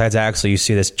wakes up besides Axel, you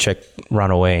see this chick run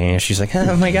away, and she's like,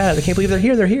 "Oh my God, I can't believe they're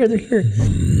here! They're here! They're here!"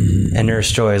 And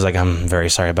Nurse Joy is like, "I'm very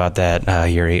sorry about that,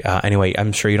 Yuri. Anyway,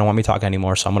 I'm sure you don't want me talking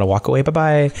anymore, so I'm gonna walk away. Bye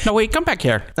bye." No, wait, come back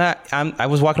here. I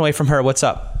was walking away from her. What's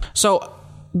up? So,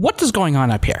 what is going on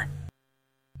up here?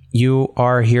 You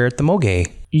are here at the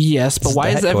Moge. Yes, but It's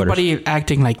why the is headquarters. everybody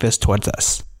acting like this towards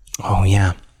us? Oh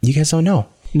yeah, you guys don't know.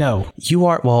 No. You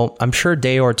are. Well, I'm sure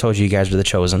Dayor told you guys were the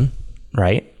chosen,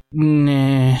 right?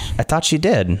 Nah. I thought she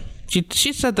did.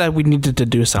 She said that we needed to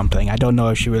do something. I don't know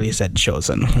if she really said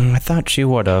chosen. I thought she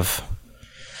would have.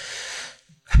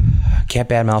 Can't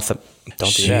badmouth them.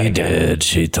 Don't do that again. Did.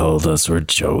 She told us we're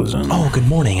chosen. Oh, good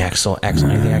morning, Axel. Axel,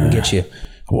 anything I can get you?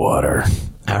 Water.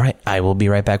 All right, I will be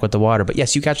right back with the water. But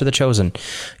yes, you guys are the chosen.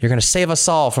 You're going to save us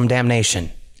all from damnation.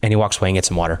 And he walks away and gets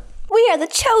some water. We are the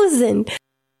chosen.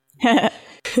 And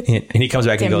he comes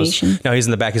back and he Damnation. goes, no, he's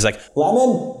in the back. He's like,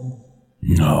 lemon?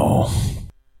 No.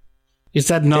 He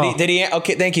said no. Did he?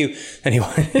 Okay, thank you. And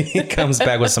he comes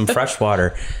back with some fresh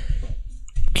water.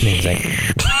 And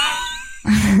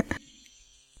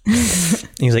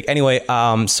he's like, anyway,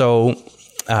 so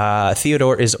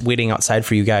Theodore is waiting outside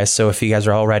for you guys. So if you guys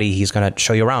are all ready, he's going to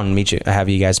show you around and meet you, have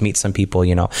you guys meet some people.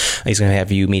 He's going to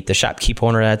have you meet the shopkeep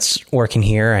owner that's working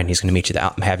here, and he's going to meet you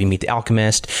have you meet the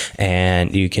alchemist,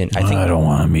 and you can. I don't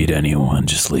want to meet anyone.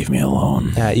 Just leave me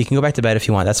alone. you can go back to bed if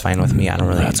you want. That's fine with me. I don't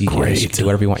really. That's you can great. do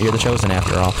whatever you want. You're the chosen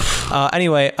after all.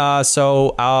 Anyway,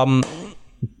 so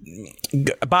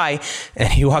bye. And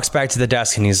he walks back to the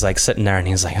desk, and he's like sitting there, and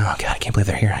he's like, oh God, I can't believe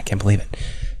they're here. I can't believe it.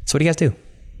 So what do you guys do?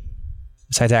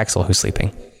 Besides Axel, who's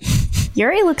sleeping.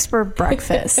 Yuri looks for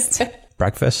breakfast.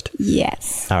 Breakfast?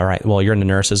 Yes. All right. Well, you're in the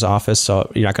nurse's office, so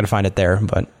you're not going to find it there,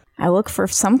 but... I look for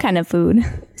some kind of food.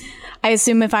 I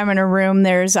assume if I'm in a room,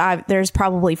 there's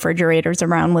probably refrigerators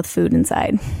around with food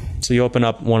inside. So you open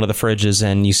up one of the fridges,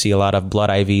 and you see a lot of blood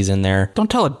IVs in there. Don't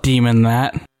tell a demon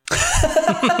that.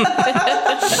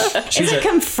 Is it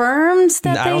confirmed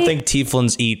that I don't think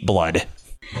tieflings eat blood.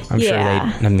 I'm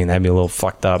Yeah. sure that'd be a little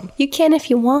fucked up. You can if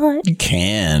you want. You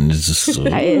can. It's just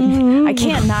I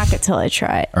can't knock it till I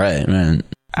try it. right, man.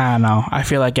 I don't know. I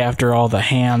feel like after all the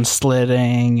hand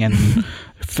slitting and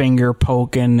finger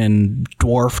poking and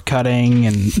dwarf cutting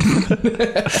and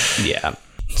Yeah.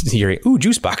 Ooh,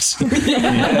 juice box.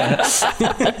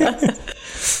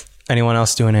 Anyone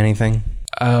else doing anything?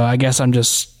 I guess I'm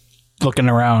just looking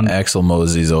around. Axel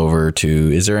moseys over to.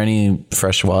 Is there any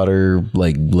freshwater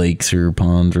like lakes or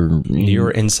ponds or?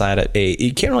 You're inside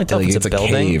you can't really tell if it's a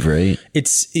building. Cave, right?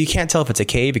 You can't tell if it's a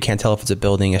cave. You can't tell if it's a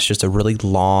building. It's just a really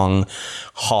long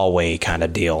hallway kind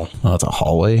of deal. Oh, it's a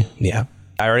hallway. Yeah.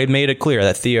 I already made it clear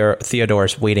that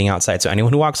Theodore's waiting outside. So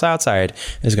anyone who walks outside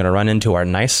is going to run into our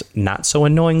nice, not so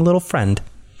annoying little friend.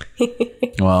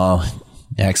 Well,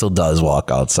 Axel does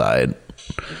walk outside.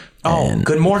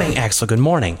 Good morning, Axel. Good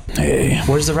morning. Hey.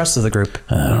 Where's the rest of the group?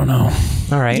 I don't know.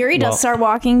 All right. Yuri does start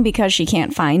walking because she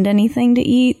can't find anything to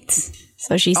eat.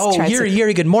 So she tries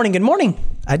Yuri, good morning. Good morning.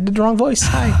 I did the wrong voice.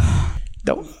 Hi.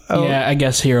 Yeah, I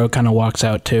guess Hero kind of walks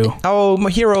out too. Oh,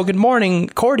 my hero. Good morning.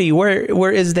 Cordy,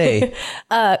 where is they?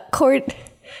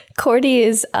 Cordy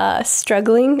is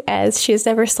struggling as she has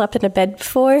never slept in a bed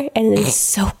before, and it is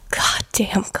so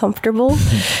goddamn comfortable.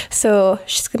 So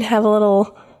she's going to have a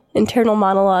little internal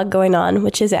monologue going on,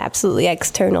 which is absolutely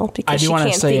external because she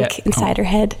can't think inside her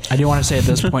head. I do want to say at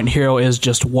this point, Hero is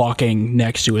just walking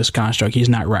next to his construct. He's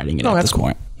not riding it at this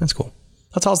point. That's cool.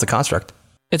 How tall is the construct?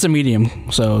 It's a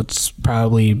medium, so it's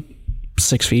probably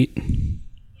 6 feet.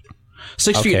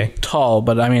 6 feet tall,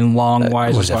 but I mean long,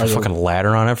 wise. Was there a fucking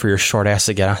ladder on it for your short ass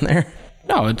to get on there?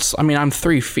 No, I'm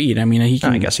 3 feet. I mean, he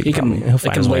can. I guess he can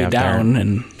lay down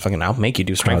and fucking. I'll make you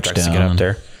do strength checks to get up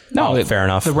there. No, fair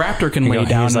enough. The raptor can lay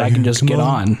down, and I can just get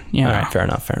on. Yeah, all right, fair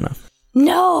enough.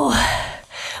 No,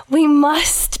 we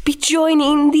must be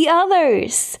joining the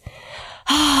others.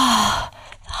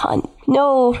 Hunt.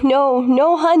 No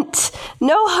hunt.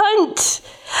 No hunt.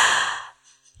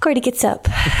 Cordy gets up.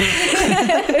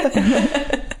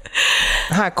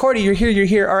 Hi, Cordy, you're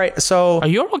here. All right, so... Are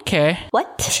you okay?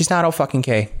 What? She's not fucking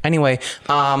okay. Anyway,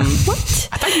 What?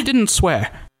 I thought you didn't swear.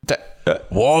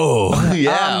 Whoa.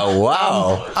 Yeah,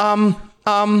 wow.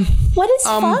 What is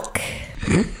fuck?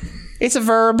 It's a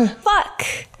verb. Fuck.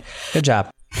 Good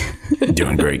job.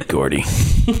 Doing great, Gordy.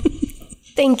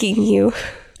 Thanking you.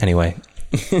 Anyway.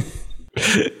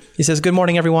 He says, good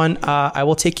morning, everyone. I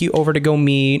will take you over to go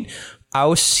meet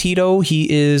Ausito.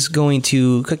 He is going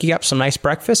to cook you up some nice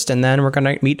breakfast, and then we're going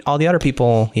to meet all the other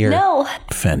people here. No.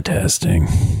 Fantastic.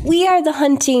 We are the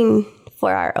hunting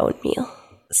for our own meal.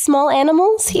 Small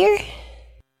animals here?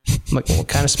 What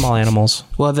kind of small animals?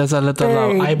 Well, there's a little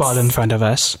Birds. eyeball in front of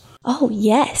us. Oh,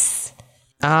 yes.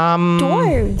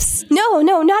 Dwarves. No,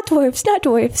 not dwarves, not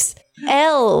dwarves.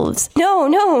 Elves. No,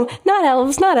 not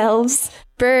elves.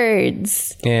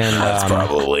 Birds. And That's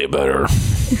probably better.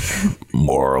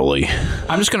 Morally.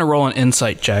 I'm just going to roll an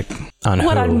insight check. on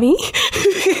What, who? on me?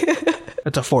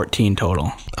 It's a 14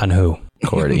 total. On who?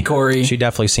 Corey. She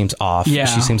definitely seems off. Yeah.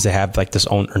 She seems to have like this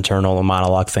own internal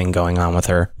monologue thing going on with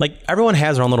her. Like everyone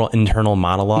has their own little internal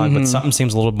monologue, but something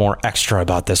seems a little more extra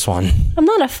about this one. I'm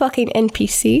not a fucking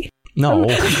NPC. No.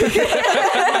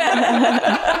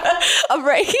 I'm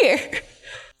right here.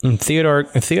 And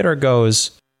Theodore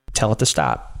goes, tell it to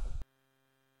stop.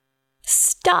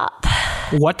 Stop.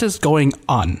 What is going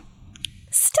on?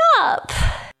 Stop.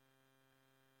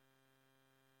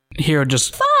 Hero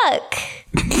just... Fuck.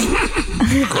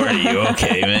 Are you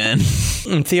okay, man?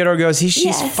 And Theodore goes, she's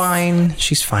Yes. fine.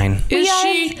 She's fine. We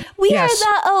Yes.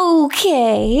 are the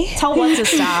okay. Tell what to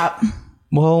stop.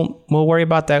 We'll worry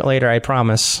about that later, I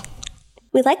promise.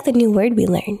 We like the new word we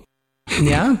learned.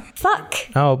 Yeah? Fuck.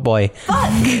 Oh boy.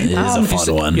 It is a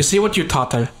fun one. You see what you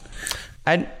taught her?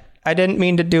 I didn't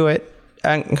mean to do it.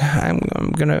 I'm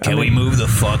gonna. Can we move the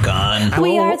fuck on?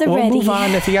 We are the we'll ready. move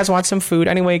on if you guys want some food.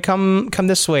 Anyway, come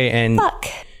this way, and Fuck.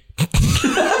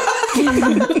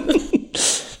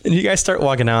 and you guys start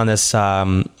walking down this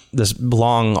this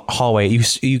long hallway.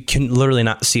 You can literally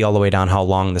not see all the way down how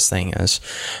long this thing is,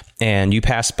 and you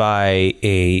pass by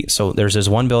so there's this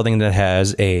one building that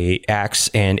has a axe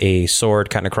and a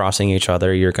sword kind of crossing each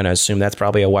other. You're gonna assume that's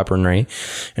probably a weaponry,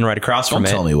 and right across Don't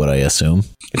from tell it, me what I assume.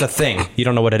 it's a thing. You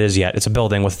don't know what it is yet. It's a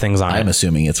building with things on it. I'm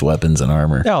assuming it's weapons and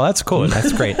armor. Oh, that's cool.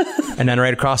 That's great. And then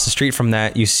right across the street from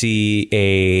that, you see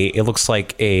it looks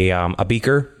like a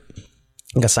beaker,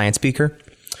 like a science beaker.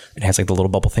 It has like the little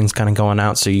bubble things kind of going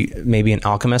out. So maybe an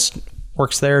alchemist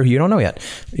works there. You don't know yet.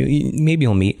 Maybe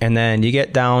you'll meet. And then you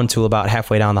get down to about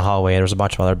halfway down the hallway. There's a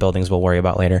bunch of other buildings we'll worry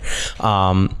about later.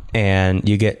 And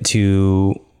you get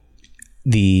to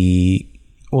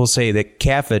we'll say the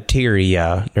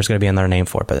cafeteria. There's going to be another name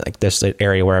for it, but like this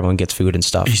area where everyone gets food and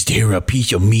stuff. Is there a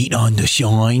piece of meat on the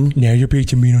sign? Yeah, you're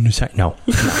piece of meat on the side. No,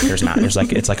 there's not. There's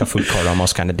it's like a food court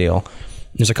almost kind of deal.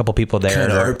 There's a couple people there. What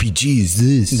kind of RPG is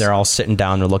this? They're all sitting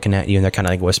down. They're looking at you, and they're kind of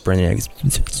like whispering.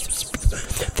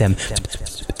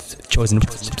 chosen,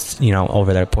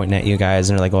 over there pointing at you guys,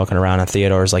 and they're like looking around, and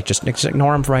Theodore's like, just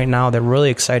ignore them for right now. They're really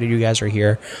excited you guys are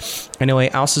here. Anyway,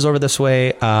 Aus is over this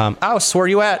way. Aus, where are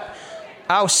you at?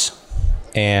 Aus.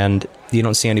 And you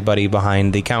don't see anybody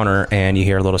behind the counter, and you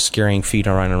hear little scurrying feet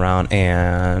running around,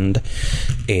 and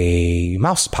a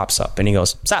mouse pops up, and he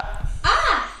goes, stop.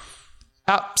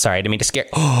 Oh, sorry, I didn't mean to scare.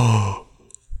 Oh,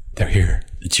 they're here.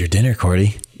 It's your dinner,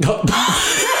 Cordy. Oh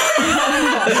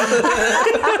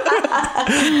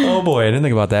boy, I didn't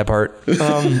think about that part.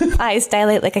 Eyes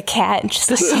dilate like a cat. And just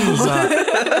Did you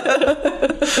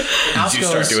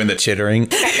start doing the chittering?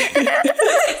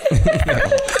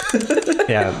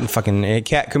 Yeah, fucking hey,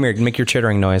 cat, come here, make your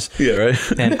chittering noise. Yeah,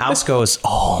 right. And Aus goes,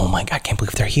 oh my God, I can't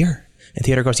believe they're here. And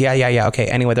Theodore goes, yeah. Okay,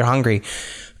 anyway, they're hungry.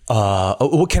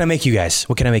 What can I make you guys?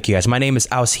 My name is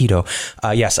Aus Hito.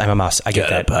 Yes, I'm a mouse. I get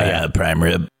that. Prime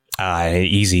rib.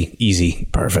 Easy.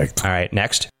 Perfect. All right,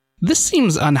 next. This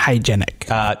seems unhygienic.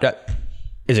 Is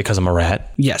it because I'm a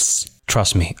rat? Yes.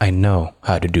 Trust me, I know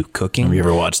how to do cooking. Have you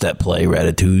ever watched that play,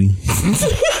 Ratatouille?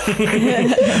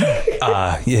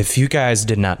 If you guys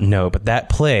did not know, but that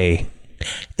play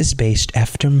is based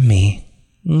after me.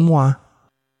 Mwah.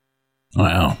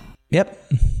 Wow. Yep.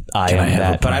 I Can I am have a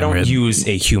that. But I prime don't rib? use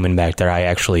a human back there.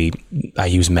 I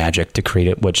use magic to create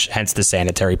it, which hence the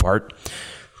sanitary part.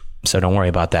 So don't worry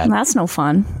about that. That's no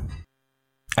fun.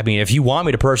 I mean, if you want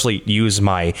me to personally use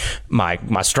my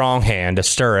strong hand to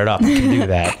stir it up, I can do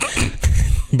that.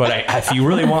 But if you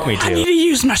really want me to, I need to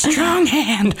use my strong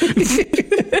hand.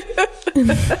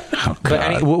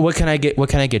 But what can I get? What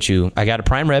can I get you? I got a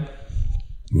prime rib.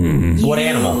 What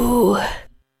animal?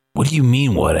 What do you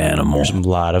mean, what animal? There's a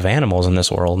lot of animals in this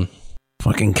world.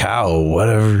 Fucking cow,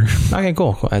 whatever. Okay,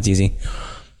 cool. That's easy.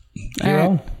 All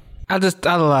right. I'll just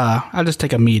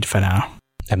take a mead for now.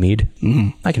 A mead?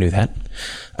 I can do that.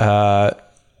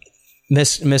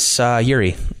 Miss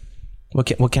Yuri,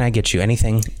 what can I get you?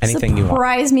 Anything you want?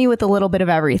 Surprise me with a little bit of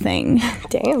everything.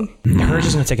 damn. Hers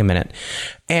is going to take a minute.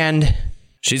 And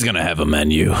She's gonna have a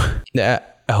menu. well,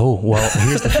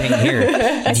 here's the thing here.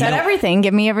 I said everything.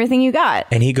 Give me everything you got.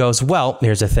 And he goes, well,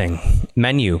 here's the thing.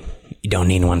 Menu. You don't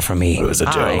need one from me. It was a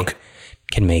joke. I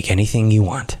can make anything you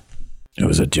want. It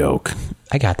was a joke.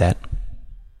 I got that.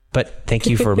 But thank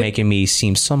you for making me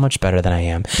seem so much better than I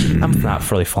am. I'm not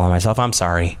really fooling myself. I'm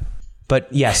sorry.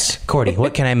 But yes, Cordy,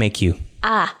 what can I make you?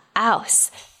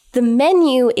 Aus. The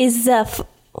menu is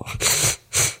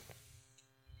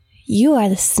you are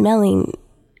the smelling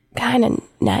kind of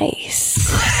nice.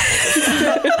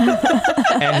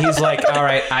 And he's like, all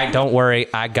right, don't worry.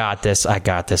 I got this.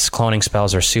 Cloning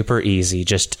spells are super easy.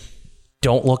 Just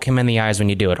don't look him in the eyes when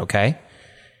you do it, okay?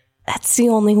 That's the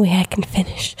only way I can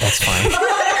finish. That's fine.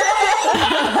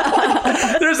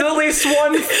 There's at least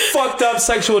one fucked up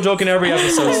sexual joke in every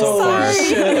episode so far.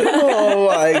 Shit. Oh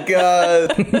my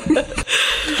God.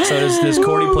 So does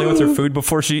Cordy play with her food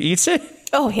before she eats it?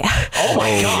 Oh, yeah. Oh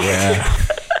my God. Yeah.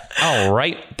 All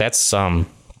right. That's anyway.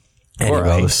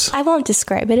 Gross. I won't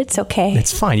describe it. It's okay.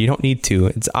 It's fine. You don't need to.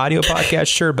 It's audio podcast,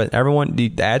 sure, but everyone,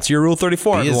 that's your rule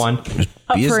 34, everyone. Be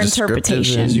for as descriptive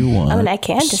interpretation. as you want. I mean, I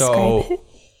can describe it.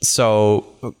 So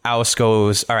Alice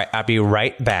goes, all right, I'll be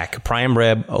right back. Prime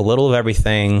rib, a little of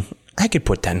everything. I could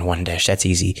put that in one dish. That's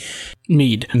easy.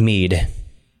 Mead.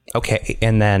 Okay.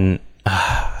 And then,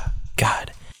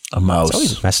 God. A mouse. It's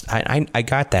always messed. I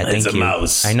got that. It's Thank a you.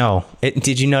 mouse. I know.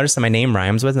 Did you notice that my name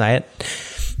rhymes with it?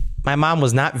 My mom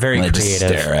was not very I creative. just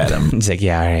stare at him. He's like,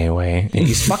 yeah, anyway. And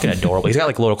he's fucking adorable. He's got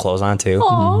like little clothes on too.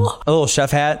 Aww. A little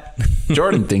chef hat.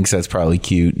 Jordan thinks that's probably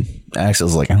cute.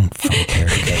 Axel's like, I don't fucking care.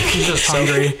 He's just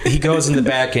hungry. He goes in the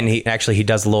back and he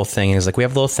does a little thing. And he's like, we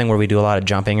have a little thing where we do a lot of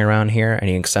jumping around here. And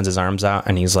he extends his arms out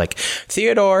and he's like,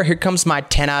 Theodore, here comes my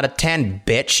 10 out of 10,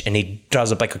 bitch. And he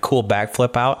does like a cool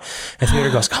backflip out. And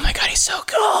Theodore goes, oh my God, he's so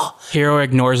cool. Hero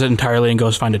ignores it entirely and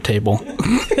goes find a table.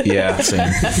 Yeah, same.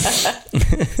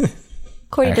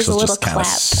 Cordy does a Axel's little just kind clap.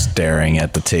 of staring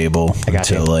at the table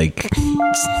until like.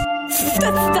 What's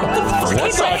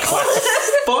that?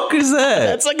 Fuck is that?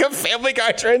 That's like a Family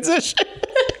Guy transition.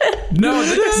 No,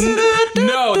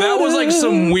 that was like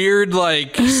some weird,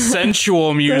 like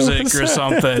sensual music or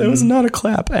something. That was not a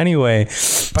clap. Anyway.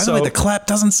 By the way, the clap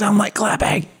doesn't sound like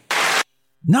clapping.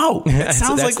 No, it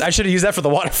sounds like. I should have used that for the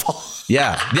waterfall.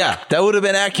 Yeah, that would have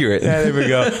been accurate. Yeah, there we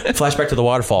go. Flashback to the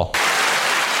waterfall.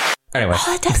 Anyway.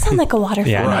 Oh, that does sound like a waterfall.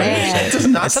 Yeah, Right. It does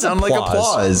not sound like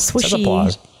applause. That's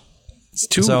applause.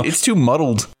 It's too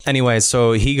muddled. Anyway,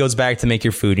 so he goes back to make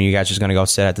your food, and you guys just gonna go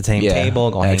sit at the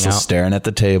table, go hang Axel's out. staring at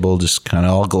the table, just kind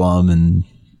of all glum and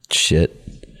shit.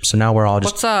 So now we're all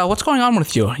just. What's going on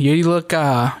with you? You look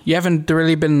you haven't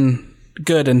really been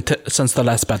good since the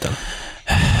last battle.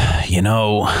 you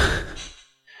know,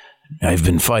 I've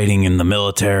been fighting in the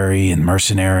military and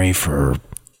mercenary for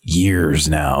years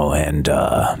now, and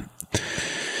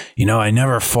you know, I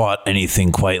never fought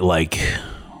anything quite like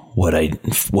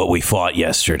what we fought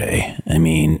yesterday. I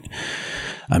mean,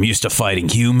 I'm used to fighting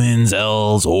humans,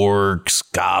 elves, orcs,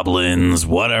 goblins,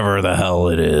 whatever the hell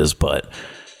it is, but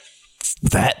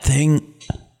that thing,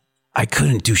 I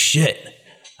couldn't do shit.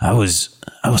 I was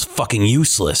fucking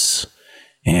useless.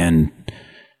 And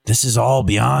this is all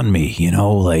beyond me, you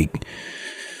know, like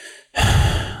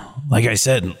I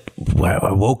said,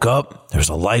 I woke up, there's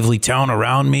a lively town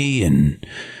around me, and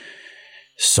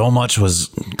so much was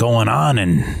going on,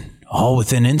 and all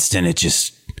within an instant, it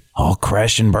just all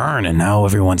crashed and burned, and now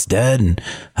everyone's dead, and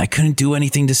I couldn't do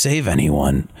anything to save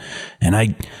anyone. And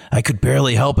I could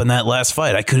barely help in that last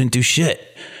fight. I couldn't do shit.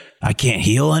 I can't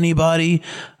heal anybody.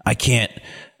 I can't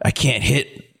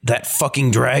hit that fucking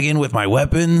dragon with my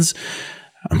weapons.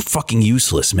 I'm fucking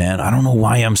useless, man. I don't know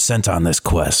why I'm sent on this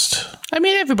quest. I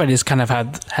mean, everybody's kind of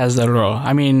has their role.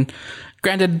 I mean,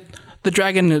 granted, the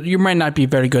dragon, you might not be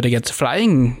very good against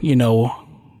flying,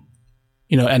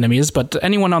 enemies, but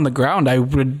anyone on the ground, I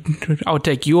would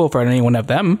take you over any one of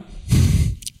them.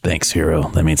 Thanks, Hero.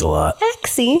 That means a lot.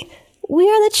 Axie, we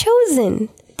are the chosen.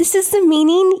 This is the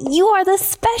meaning you are the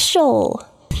special.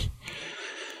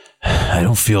 I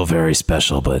don't feel very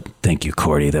special, but thank you,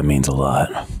 Cordy. That means a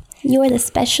lot. You are the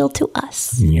special to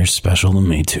us. And you're special to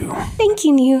me, too.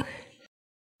 Thanking you.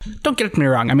 Don't get me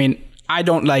wrong. I mean, I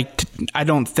don't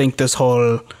think this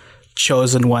whole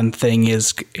chosen one thing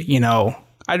is,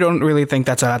 I don't really think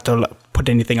that's allowed to put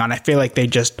anything on. I feel like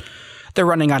they're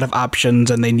running out of options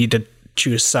and they need to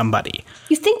choose somebody.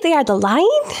 You think they are the lion?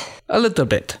 A little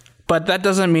bit. But that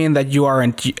doesn't mean that you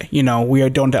aren't, we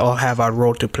don't all have our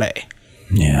role to play.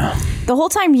 Yeah. The whole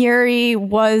time Yuri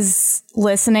was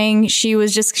listening, she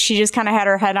just kind of had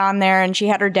her head on there, and she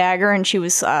had her dagger, and she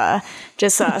was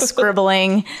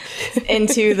scribbling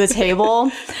into the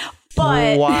table.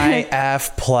 But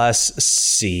YF plus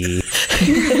C.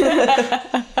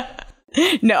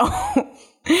 No,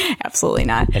 absolutely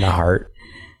not. In a heart.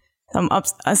 Some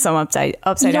upside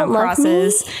down love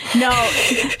crosses. No,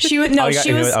 she was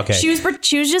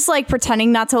just like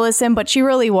pretending not to listen, but she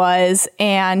really was,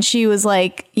 and she was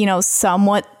like,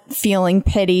 somewhat feeling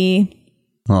pity,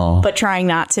 but trying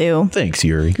not to. Thanks,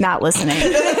 Yuri. Not listening.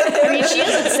 I mean, she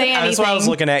doesn't say anything. That's why I was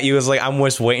looking at you. Is like I'm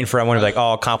just waiting for everyone to be like,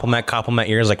 oh, compliment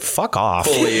Yuri. Like, fuck off.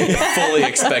 Fully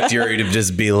expect Yuri to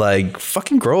just be like,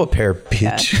 fucking grow a pair,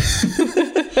 bitch.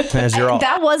 Yeah.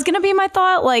 That was gonna be my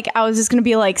thought. Like, I was just gonna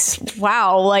be like,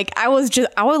 wow, like I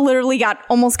literally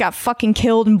almost got fucking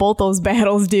killed in both those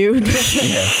battles, dude.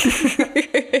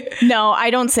 No, I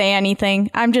don't say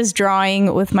anything. I'm just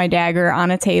drawing with my dagger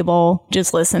on a table,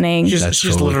 just listening.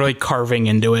 She's literally carving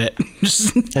into it.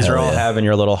 As you're all having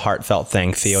your little heartfelt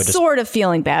thing, Theo just sort of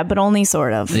feeling bad, but only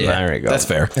sort of. Yeah, there you go. That's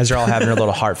fair. As you're all having your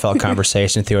little heartfelt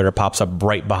conversation, Theodore pops up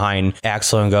right behind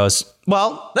Axel and goes,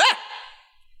 well,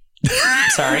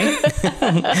 sorry.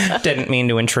 Didn't mean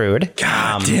to intrude.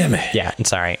 God damn it. Yeah, I'm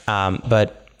sorry.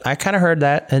 But I kind of heard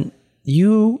that, and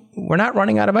you were not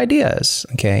running out of ideas.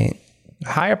 Okay.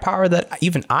 Higher power that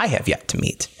even I have yet to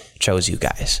meet chose you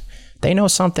guys. They know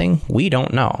something we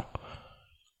don't know.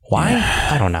 Why? Yeah.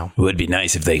 I don't know. It would be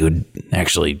nice if they could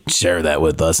actually share that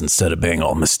with us instead of being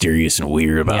all mysterious and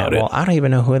weird about it. Well, I don't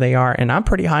even know who they are, and I'm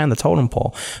pretty high on the totem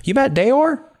pole. You bet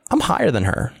Dayor? I'm higher than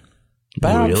her.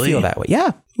 But I don't feel that way.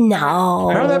 Yeah. No.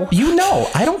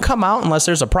 I don't come out unless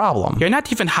there's a problem. You're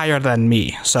not even higher than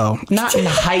me, so. Not in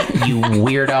height, you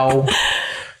weirdo.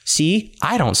 See?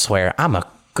 I don't swear. I'm a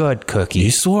good cookie.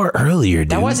 You swore earlier,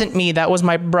 dude. That wasn't me. That was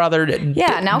my brother.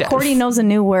 Yeah, now Cordy knows a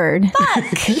new word.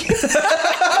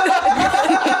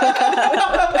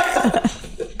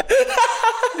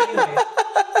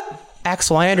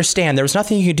 Axel, I understand. There was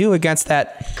nothing you could do against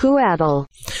that. Coaddle.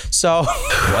 So.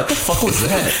 What the fuck was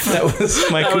that? That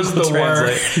was my Google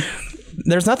Translate.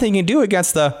 There's nothing you can do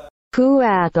against the.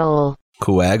 Coaddle.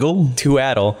 Coagle?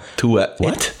 Tuaddle.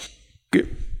 What?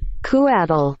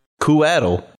 Coaddle.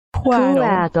 Coaddle.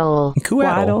 Coaddle.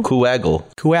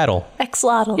 Coaddle.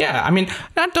 Exlottle. Yeah, I mean,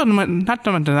 not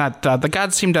that. The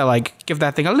gods seem to like give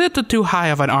that thing a little too high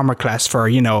of an armor class for,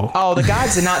 Oh, the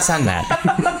gods did not send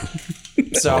that.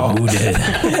 So who did?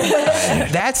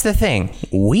 That's the thing.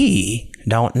 We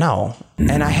don't know.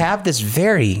 And I have this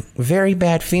very, very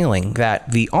bad feeling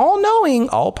that the all-knowing,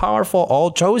 all-powerful,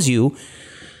 all-chose-you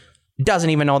doesn't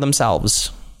even know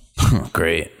themselves.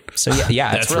 Great. So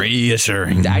yeah, that's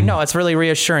reassuring. I know, it's really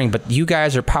reassuring, but you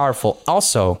guys are powerful.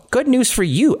 Also, good news for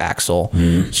you, Axel.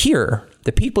 Here,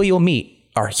 the people you'll meet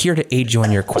are here to aid you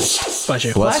on your quest. Bless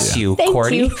you. Bless you, Thank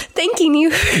Cordy. you. Thanking you.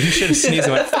 You should have sneezed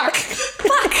and went, fuck.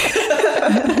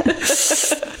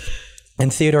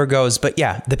 And Theodore goes, but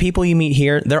yeah, the people you meet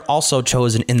here, they're also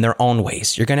chosen in their own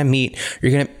ways. You're gonna meet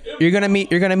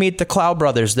the Cloud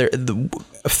brothers. The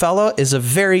fella is a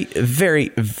very, very,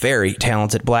 very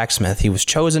talented blacksmith. He was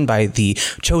chosen by the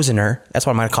Chosener. That's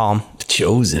what I'm gonna call him. The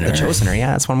Chosener.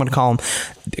 Yeah, that's what I'm gonna call him.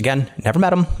 Again, never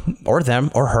met him or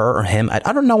them or her or him. I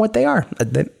don't know what they are.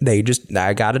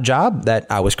 I got a job that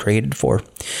I was created for.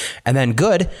 And then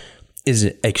Good is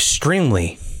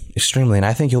extremely, and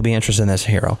I think you'll be interested in this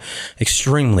hero,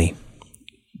 extremely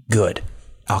good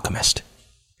alchemist.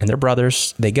 And they're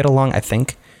brothers. They get along, I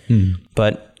think.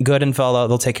 But Good and Fella,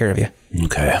 they'll take care of you.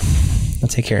 Okay. They'll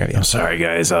take care of you. I'm sorry,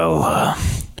 guys. I'll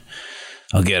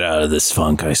get out of this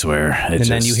funk, I swear.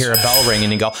 Then you hear a bell ring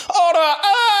and you go, order up!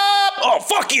 Oh,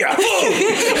 fuck yeah!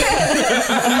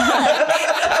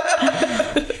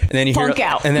 And then you Funk hear,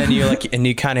 out. and then you like, and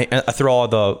you kind of through all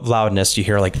the loudness, you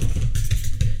hear like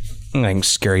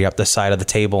scare you up the side of the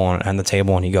table and the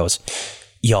table, and he goes,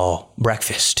 "Y'all,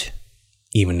 breakfast."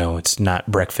 Even though it's not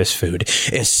breakfast food,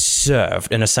 is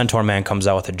served. And a centaur man comes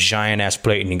out with a giant ass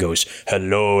plate and he goes,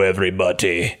 "Hello,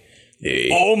 everybody." Hey.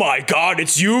 Oh my God,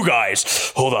 it's you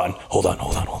guys. Hold on.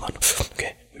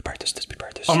 Okay, we practiced this.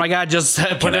 Oh my God, just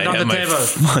put it on the table.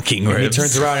 Fucking ribs. He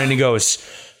turns around and he goes,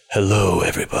 "Hello,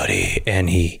 everybody." And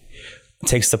he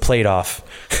takes the plate off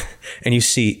and you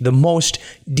see the most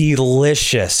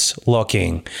delicious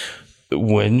looking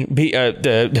prime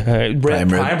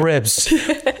ribs.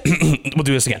 We'll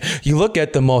do this again. You look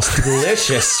at the most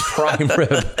delicious prime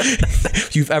rib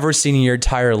you've ever seen in your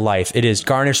entire life. It is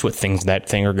garnished with things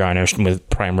that are garnished with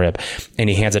prime rib. And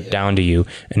he hands it down to you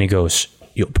and he goes,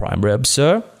 "Your prime rib,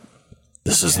 sir?"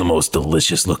 This is the most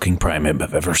delicious looking prime rib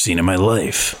I've ever seen in my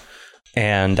life.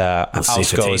 And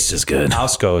House goes, good.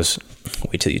 House goes,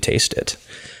 "Wait till you taste it."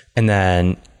 And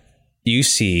then you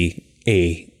see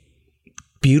a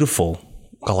beautiful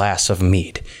glass of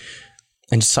mead,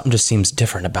 and something just seems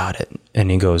different about it.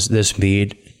 And he goes, "This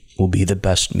mead will be the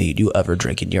best mead you ever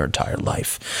drink in your entire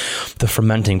life. The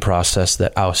fermenting process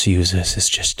that Aus uses is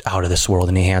just out of this world."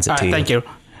 And he hands it to you. Thank you.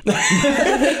 All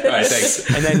right, thanks.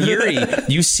 And then Yuri,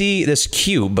 you see this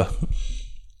cube,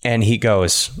 and he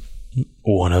goes,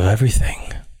 "One of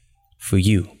everything for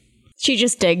you." She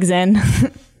just digs in.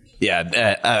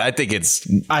 Yeah, I think it's...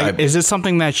 is it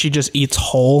something that she just eats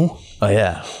whole? Oh,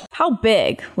 yeah. How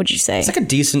big would you say? It's like a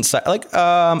decent size. Like,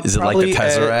 is it like the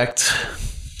Tesseract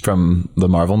from the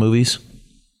Marvel movies?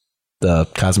 The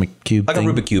cosmic cube like thing?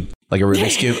 A Rubik's Cube. Like a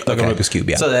Rubik's Cube? Like a Rubik's Cube,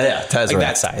 yeah. So, Tesseract. Like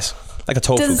that size. Like a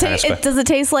tofu kind of stuff. Does it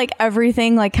taste like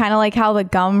everything? Like kind of like how the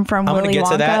gum from Willy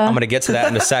Wonka? I'm going to get to that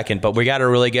in a second, but we got to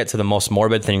really get to the most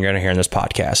morbid thing you're going to hear in this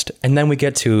podcast. And then we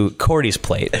get to Cordy's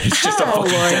plate. It's just a fucking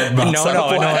dead mouse.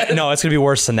 No, it's going to be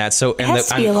worse than that. So, no,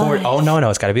 it's got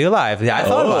to be alive. Yeah, I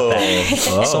thought about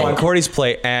that. So on Cordy's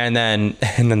plate, and then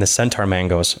the centaur man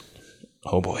goes,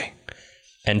 "Oh boy.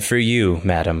 And for you,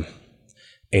 madam,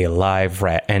 a live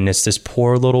rat." And it's this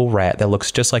poor little rat that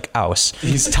looks just like Aus.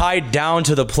 He's tied down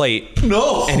to the plate.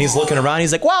 No. And he's looking around.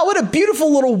 He's like, "Wow, what a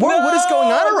beautiful little world. What is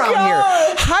going on around here?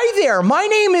 Hi there. My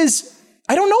name is...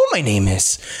 I don't know what my name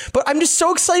is, but I'm just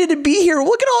so excited to be here.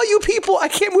 Look at all you people. I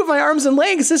can't move my arms and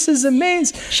legs. This is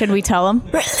amazing." Should we tell him?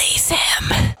 Release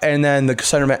him. And then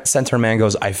the centaur man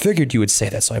goes, "I figured you would say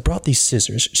that, so I brought these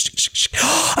scissors.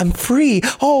 I'm free.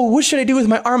 Oh, what should I do with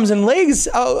my arms and legs?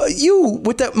 You,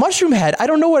 with that mushroom head, I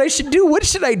don't know what I should do. What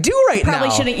should I do now?" Probably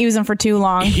shouldn't use them for too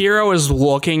long. Hero is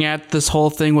looking at this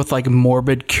whole thing with like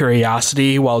morbid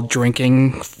curiosity while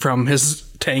drinking from his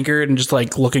tankard and just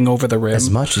like looking over the rim. As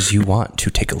much as you want to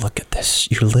take a look at this,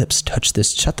 your lips touch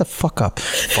this. Shut the fuck up,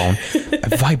 phone. I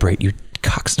vibrate, you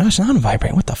cocks. No, it's not a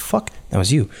vibrate. What the fuck? That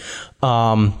was you.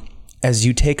 As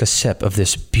you take a sip of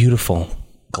this beautiful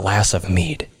glass of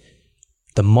mead,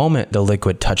 the moment the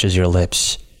liquid touches your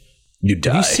lips, you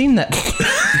die. Have you seen that?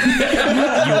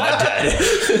 You are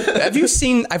dead. Have you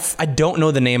seen? I don't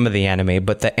know the name of the anime,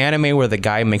 but the anime where the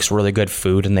guy makes really good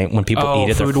food, and when people eat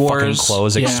it, their fucking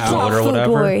clothes explode or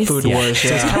whatever. Food Wars.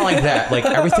 So it's kind of like that. Like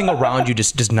everything around you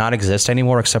just does not exist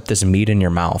anymore except this meat in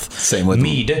your mouth. Same with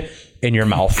mead in your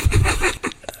mouth.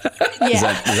 Yeah. Is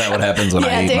that what happens when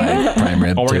I eat my prime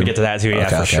rib? Oh, we're gonna get to that too, yeah,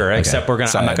 for sure. Okay. Except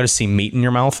I'm not gonna see meat in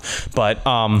your mouth, but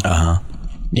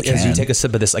as you take a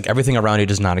sip of this, like everything around you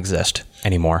does not exist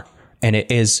anymore, and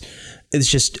it's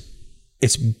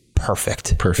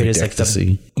perfect. Perfect. It is ecstasy.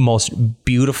 Like the most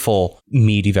beautiful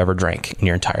meat you've ever drank in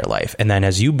your entire life. And then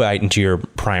as you bite into your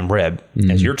prime rib,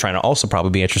 as you're trying to also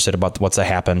probably be interested about what's to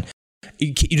happen,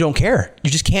 you don't care. You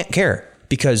just can't care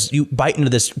because you bite into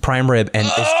this prime rib and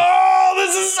it's this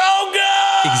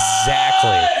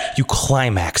Exactly. You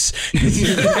climax.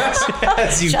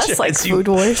 Just like Food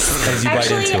Wars. As you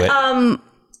bite into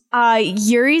it.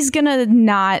 Yuri's gonna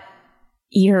not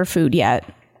eat her food yet.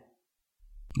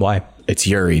 Why? It's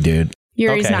Yuri, dude.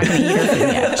 Yuri's not gonna eat her food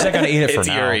yet. She's not going to eat it for It's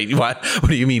now. Yuri. What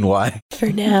do you mean, why? For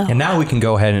now. And now we can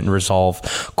go ahead and resolve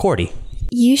Cordy.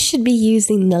 You should be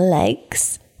using the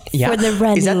legs for the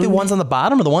running. Is that the ones on the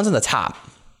bottom or the ones on the top?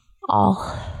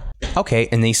 All. Okay,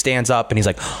 and then he stands up and he's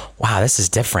like, "Wow, this is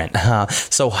different.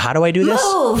 So how do I do this?"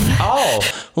 Move. Oh,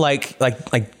 like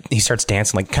he starts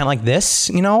dancing, like kind of like this,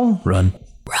 you know? Run.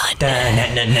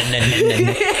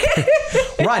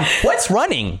 Run. What's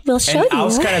running? We'll show and you.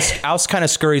 Al's kind of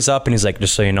scurries up and he's like,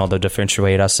 "Just so you know, to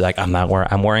differentiate us, like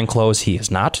I'm wearing clothes. He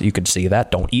is not. You can see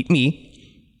that. Don't eat me."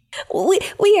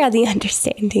 We are the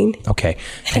understanding. Okay.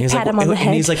 And Pat him on the head.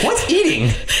 And he's like, "What's eating?"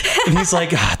 And he's like,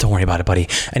 "Don't worry about it, buddy."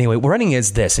 Anyway, running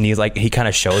is this. And he's like, he kind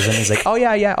of shows him. He's like, "Oh,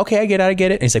 yeah. Okay, I get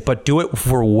it. And he's like, "But do it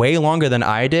for way longer than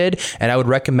I did. And I would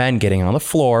recommend getting on the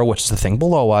floor, which is the thing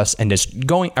below us, and just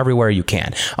going everywhere you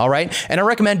can. All right? And I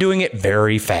recommend doing it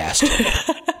very fast."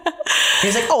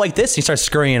 He's like, "Oh, like this?" He starts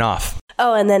scurrying off.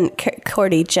 Oh, and then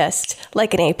Cordy, just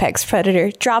like an apex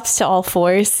predator, drops to all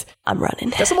fours. I'm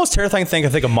running. That's the most terrifying thing I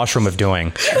think a mushroom of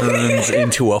doing. Turns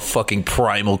into a fucking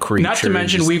primal creature. Not to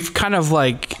mention, we've kind of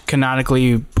like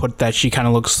canonically put that she kind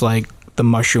of looks like the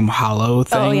mushroom hollow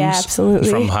things. Oh, yeah, absolutely.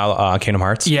 From Kingdom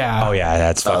Hearts? Yeah. Oh, yeah,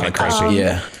 that's fucking crazy.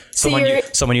 yeah.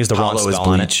 Someone used the wrong Hollow is spell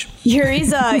on it.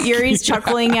 bleach. Yuri's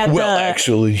chuckling at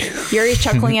Yuri's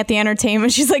chuckling at the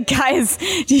entertainment. She's like, "Guys,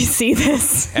 do you see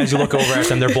this?" As you look over at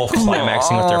them, they're both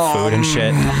climaxing with their food and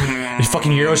shit. And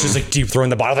fucking Hero's just like deep throwing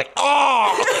the bottle, like,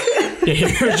 "Oh!"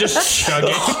 You're just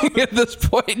chugging at this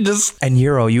point. Just And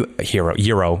Euro, you're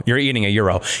eating a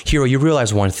Euro. Hero, you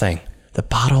realize one thing: the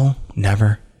bottle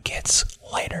never gets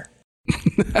lighter.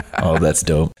 Oh, that's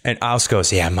dope. And Aus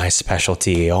goes, "Yeah, my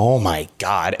specialty. Oh my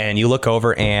god!" And you look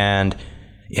over, and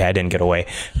yeah, I didn't get away.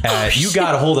 You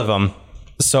got a hold of him.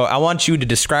 So I want you to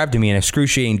describe to me in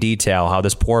excruciating detail how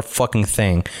this poor fucking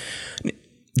thing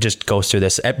just goes through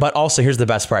this. But also, here's the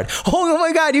best part. Oh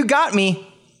my god, you got me!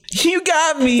 You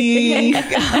got me!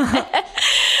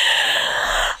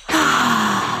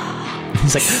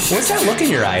 He's like, "What's that look in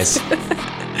your eyes?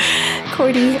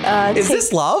 Cordy, Is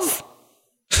this love?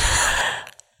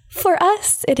 for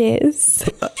us, it is.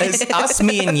 Is us,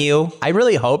 me, and you? I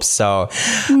really hope so.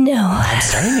 No. I'm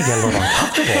starting to get a little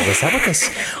uncomfortable. Is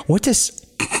that what this?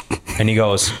 And he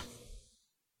goes,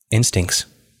 "Instincts."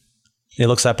 He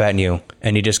looks up at you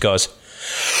and he just goes,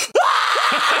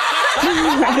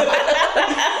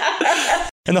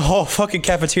 and the whole fucking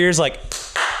cafeteria's like,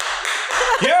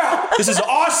 "Yeah, this is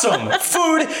awesome.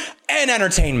 Food and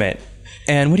entertainment."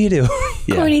 And what do you do?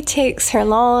 Cordy takes her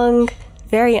long,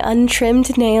 very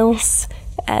untrimmed nails,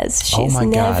 as she's my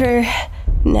God.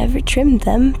 never trimmed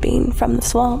them, being from the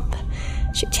swamp.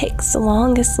 She takes the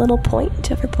longest little point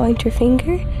of her pointer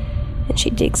finger, and she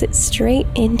digs it straight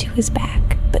into his back.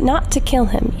 But not to kill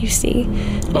him, you see,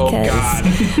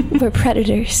 because we're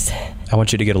predators. I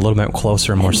want you to get a little bit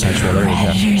closer and more sensual. There we go.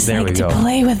 Predators There like we go. to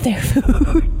play with their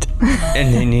food.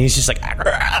 And then he's just like,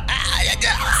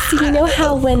 So you know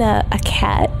how when a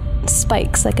cat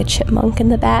spikes like a chipmunk in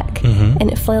the back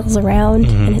and it flails around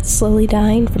and it's slowly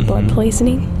dying from blood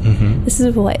poisoning? This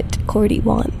is what Cordy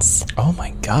wants. "Oh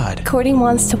my god." Cordy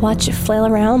wants to watch it flail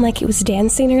around like it was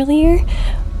dancing earlier,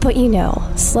 but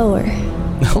slower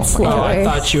and slower. I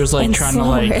thought she was like and trying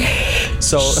slower. to like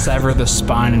So sever the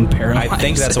spine and paralyze. I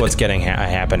think that's what's getting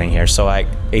happening here. So like,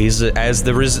 as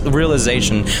the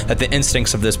realization that the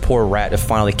instincts of this poor rat have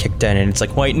finally kicked in, and it's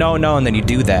like, "Wait, no," and then you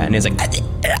do that, and he's like,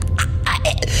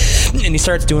 and he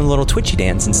starts doing a little twitchy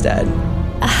dance instead.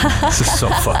 This is so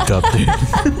fucked up, dude.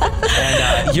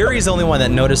 And Yuri's the only one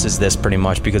that notices this pretty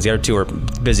much because the other two are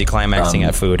busy climaxing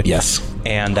at food. Yes.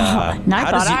 And And I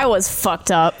thought I was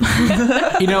fucked up.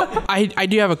 I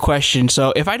do have a question.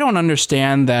 So if I don't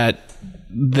understand that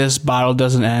this bottle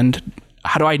doesn't end,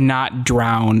 how do I not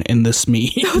drown in this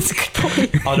meat? That's a good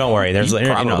point. oh, don't worry. There's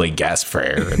Probably gasp for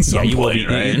air at some you will point, be.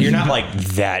 right? You're not like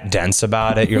that dense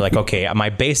about it. You're like, okay,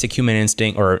 my basic human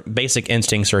instinct or basic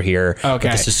instincts are here. Okay,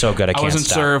 But this is so good. I can't wasn't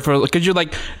stop. sure because you're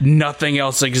like nothing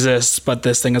else exists but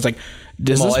this thing. Is like,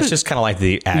 Well, it's just kind of like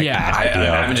the idea.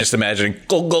 I'm just imagining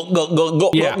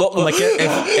go. Yeah. Like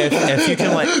if you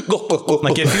can like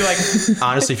if you like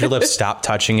honestly, if your lips stop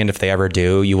touching and if they ever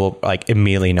do, you will like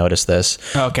immediately notice this.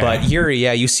 Okay. But Yuri,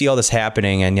 you see all this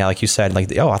happening, and like you said,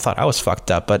 like I thought I was fucked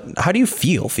up. But how do you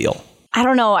feel? I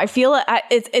don't know. I feel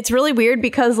it's really weird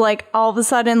because like all of a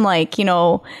sudden, like,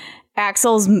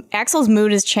 Axel's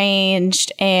mood has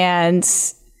changed, and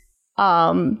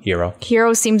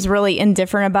Hero seems really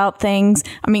indifferent about things.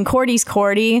 I mean, Cordy's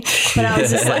Cordy, but I was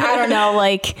just like, I don't know.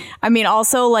 Like, I mean,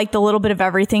 also like the little bit of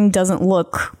everything doesn't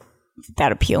look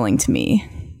that appealing to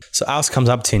me. So Alice comes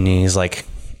up to you and he's like,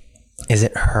 is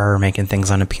it her making things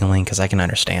unappealing? Because I can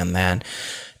understand that.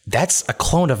 That's a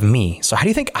clone of me. So how do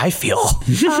you think I feel?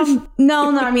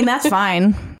 No, I mean, that's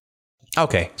fine.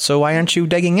 Okay, so why aren't you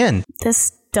digging in?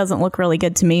 This doesn't look really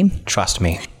good to me. Trust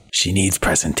me. She needs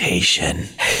presentation.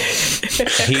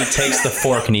 He takes the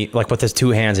fork and he, like, with his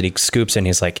two hands, and he scoops in.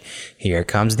 He's like, here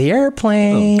comes the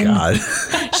airplane. Oh, God.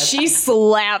 She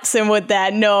slaps him with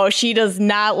that. No, she does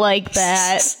not like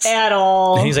that at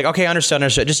all. And he's like, okay, understood.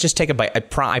 Just take a bite.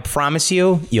 I promise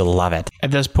you, you'll love it.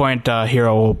 At this point,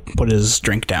 Hero will put his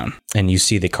drink down. And you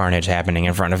see the carnage happening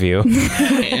in front of you.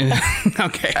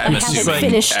 Okay. I'm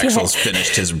assuming Axel's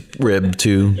finished his rib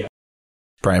too. Yep.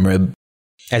 Prime rib.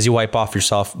 As you wipe off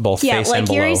yourself, both face and below. Yeah, like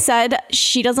Yuri said,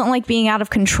 she doesn't like being out of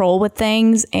control with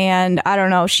things. And I don't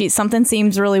know, something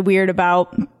seems really weird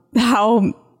about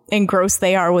how engrossed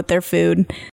they are with their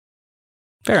food.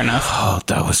 Fair enough. Oh,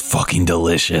 that was fucking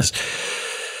delicious.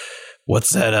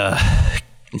 What's that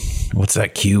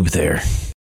cube there?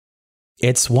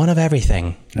 It's one of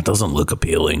everything. That doesn't look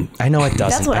appealing. I know it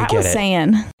doesn't. That's what I was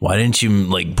saying. Why didn't you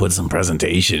like put some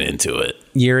presentation into it?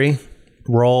 Yuri,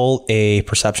 roll a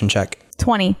perception check.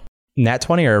 20. Nat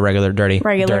 20 or a regular dirty?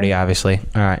 Regular. Dirty, obviously.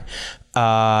 All right.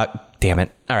 Damn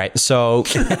it. All right. So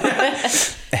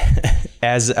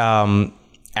as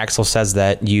Axel says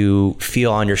that, you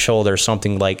feel on your shoulder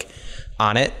something like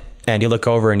on it, and you look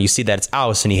over and you see that it's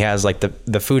Aus, and he has like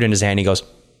the food in his hand. He goes,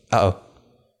 uh-oh.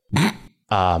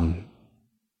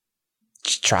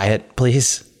 Try it,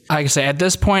 please. Like I say, at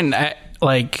this point,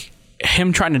 like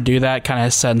him trying to do that kind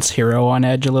of sends Hero on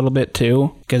edge a little bit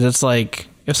too, because it's like,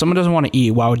 if someone doesn't want to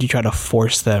eat, why would you try to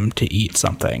force them to eat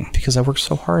something? Because I worked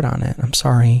so hard on it. I'm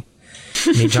sorry.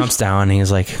 And he jumps down and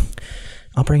he's like,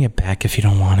 I'll bring it back if you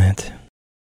don't want it.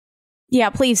 Yeah,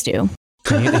 please do.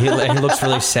 And he looks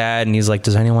really sad and he's like,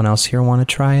 does anyone else here want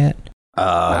to try it? No,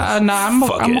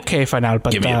 I'm okay if I not.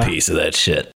 But give me a piece of that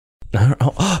shit.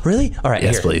 Oh, really? All right.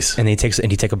 Yes, here. please. And he takes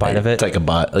a bite of it. Take a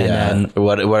bite. Yeah. And then,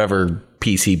 whatever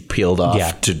piece he peeled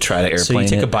off to try to airplane it. So you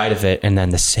take a bite of it, and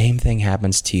then the same thing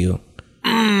happens to you.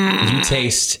 You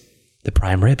taste the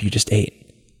prime rib you just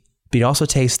ate, but you also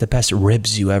taste the best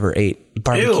ribs you ever ate.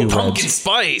 Barbecue ribs. Pumpkin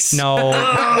spice. No.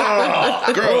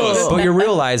 Gross. But you're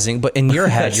realizing, but in your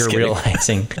head, you're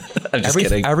realizing I'm just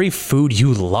kidding. Every food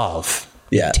you love,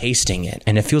 yeah, tasting it,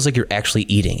 and it feels like you're actually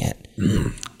eating it.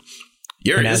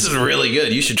 This is really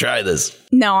good. You should try this.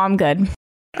 No, I'm good.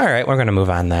 All right, we're gonna move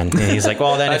on then. And he's like,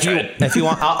 well, then if you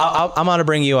want, I'm gonna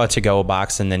bring you a to-go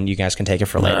box, and then you guys can take it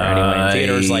for later anyway. And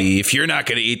Theodore's like, if you're not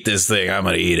gonna eat this thing, I'm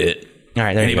gonna eat it. All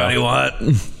right, there anybody you go.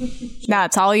 Want? Nah,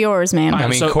 it's all yours, man. I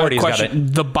mean, so Cordy's got it.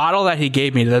 The bottle that he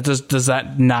gave me, does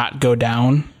that not go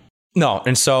down? No,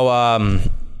 and so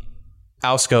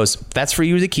Aus goes, that's for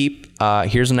you to keep.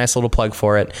 Here's a nice little plug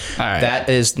for it. All right. That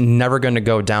is never going to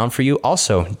go down for you.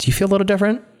 Also, do you feel a little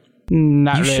different?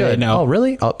 Not you really, should. no. Oh,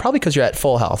 really? Oh, probably because you're at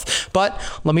full health. But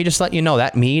let me just let you know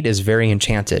that mead is very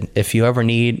enchanted. If you ever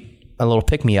need a little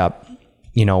pick-me-up,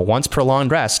 once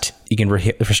prolonged rest, you can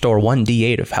restore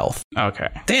 1d8 of health. Okay.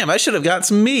 Damn, I should have got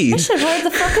some mead. I should have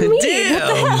heard the fucking mead.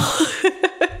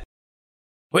 Damn.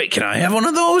 Wait, can I have one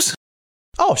of those?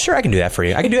 Oh, sure, I can do that for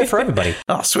you. I can do it for everybody.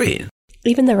 Oh, sweet.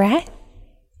 Even the rat?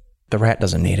 The rat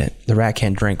doesn't need it. The rat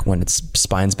can't drink when its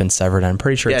spine's been severed. I'm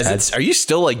pretty sure its head's... Are you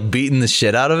still like beating the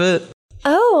shit out of it?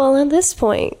 Oh, well, at this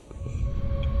point,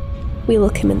 we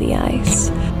look him in the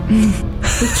eyes.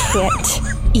 We can't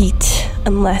eat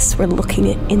unless we're looking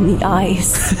it in the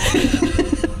eyes.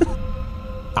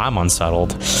 I'm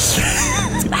unsettled.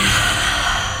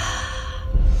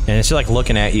 And it's just like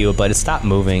looking at you, but it stopped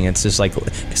moving. It's just like, you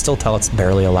can still tell it's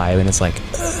barely alive, and it's like...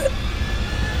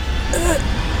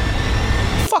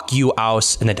 Fuck you,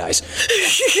 Aus, and it dies.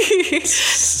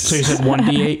 So you said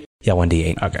 1d8? Yeah,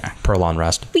 1d8. Okay. Per long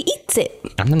rest. We eats it.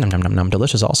 Nom.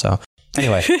 Delicious also.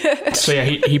 Anyway. So yeah,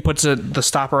 he puts the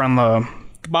stopper on the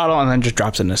bottle and then just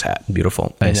drops it in his hat.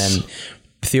 Beautiful. Nice. And then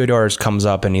Theodore comes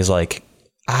up and he's like,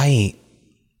 I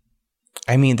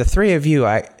mean, the three of you,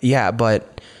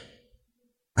 but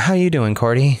how you doing,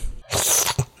 Cordy?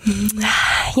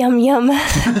 Yum, yum. All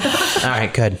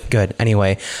right, good.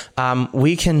 Anyway,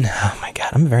 we can... Oh, my God.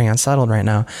 I'm very unsettled right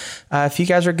now. If you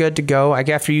guys are good to go,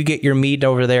 after you get your meat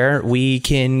over there, we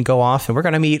can go off, and we're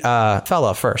going to meet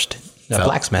fella first.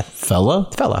 Blacksmith. Fella?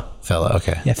 Fella.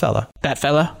 Okay. Yeah, fella. That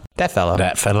fella? That fella.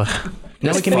 That fella.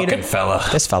 Now we can meet it. Fella.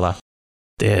 This fella.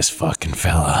 This fucking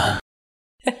fella.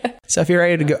 So if you're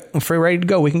ready to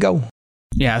go, we can go.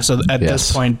 Yeah, so at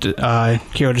this point,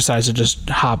 Hero decides to just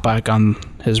hop back on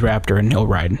his raptor and he'll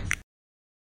ride.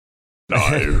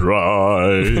 I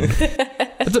ride.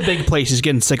 It's a big place. He's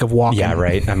getting sick of walking. Yeah,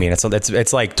 right. I mean,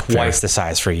 it's like twice the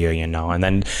size for you, you know. And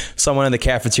then someone in the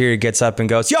cafeteria gets up and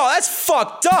goes, "Yo, that's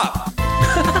fucked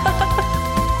up."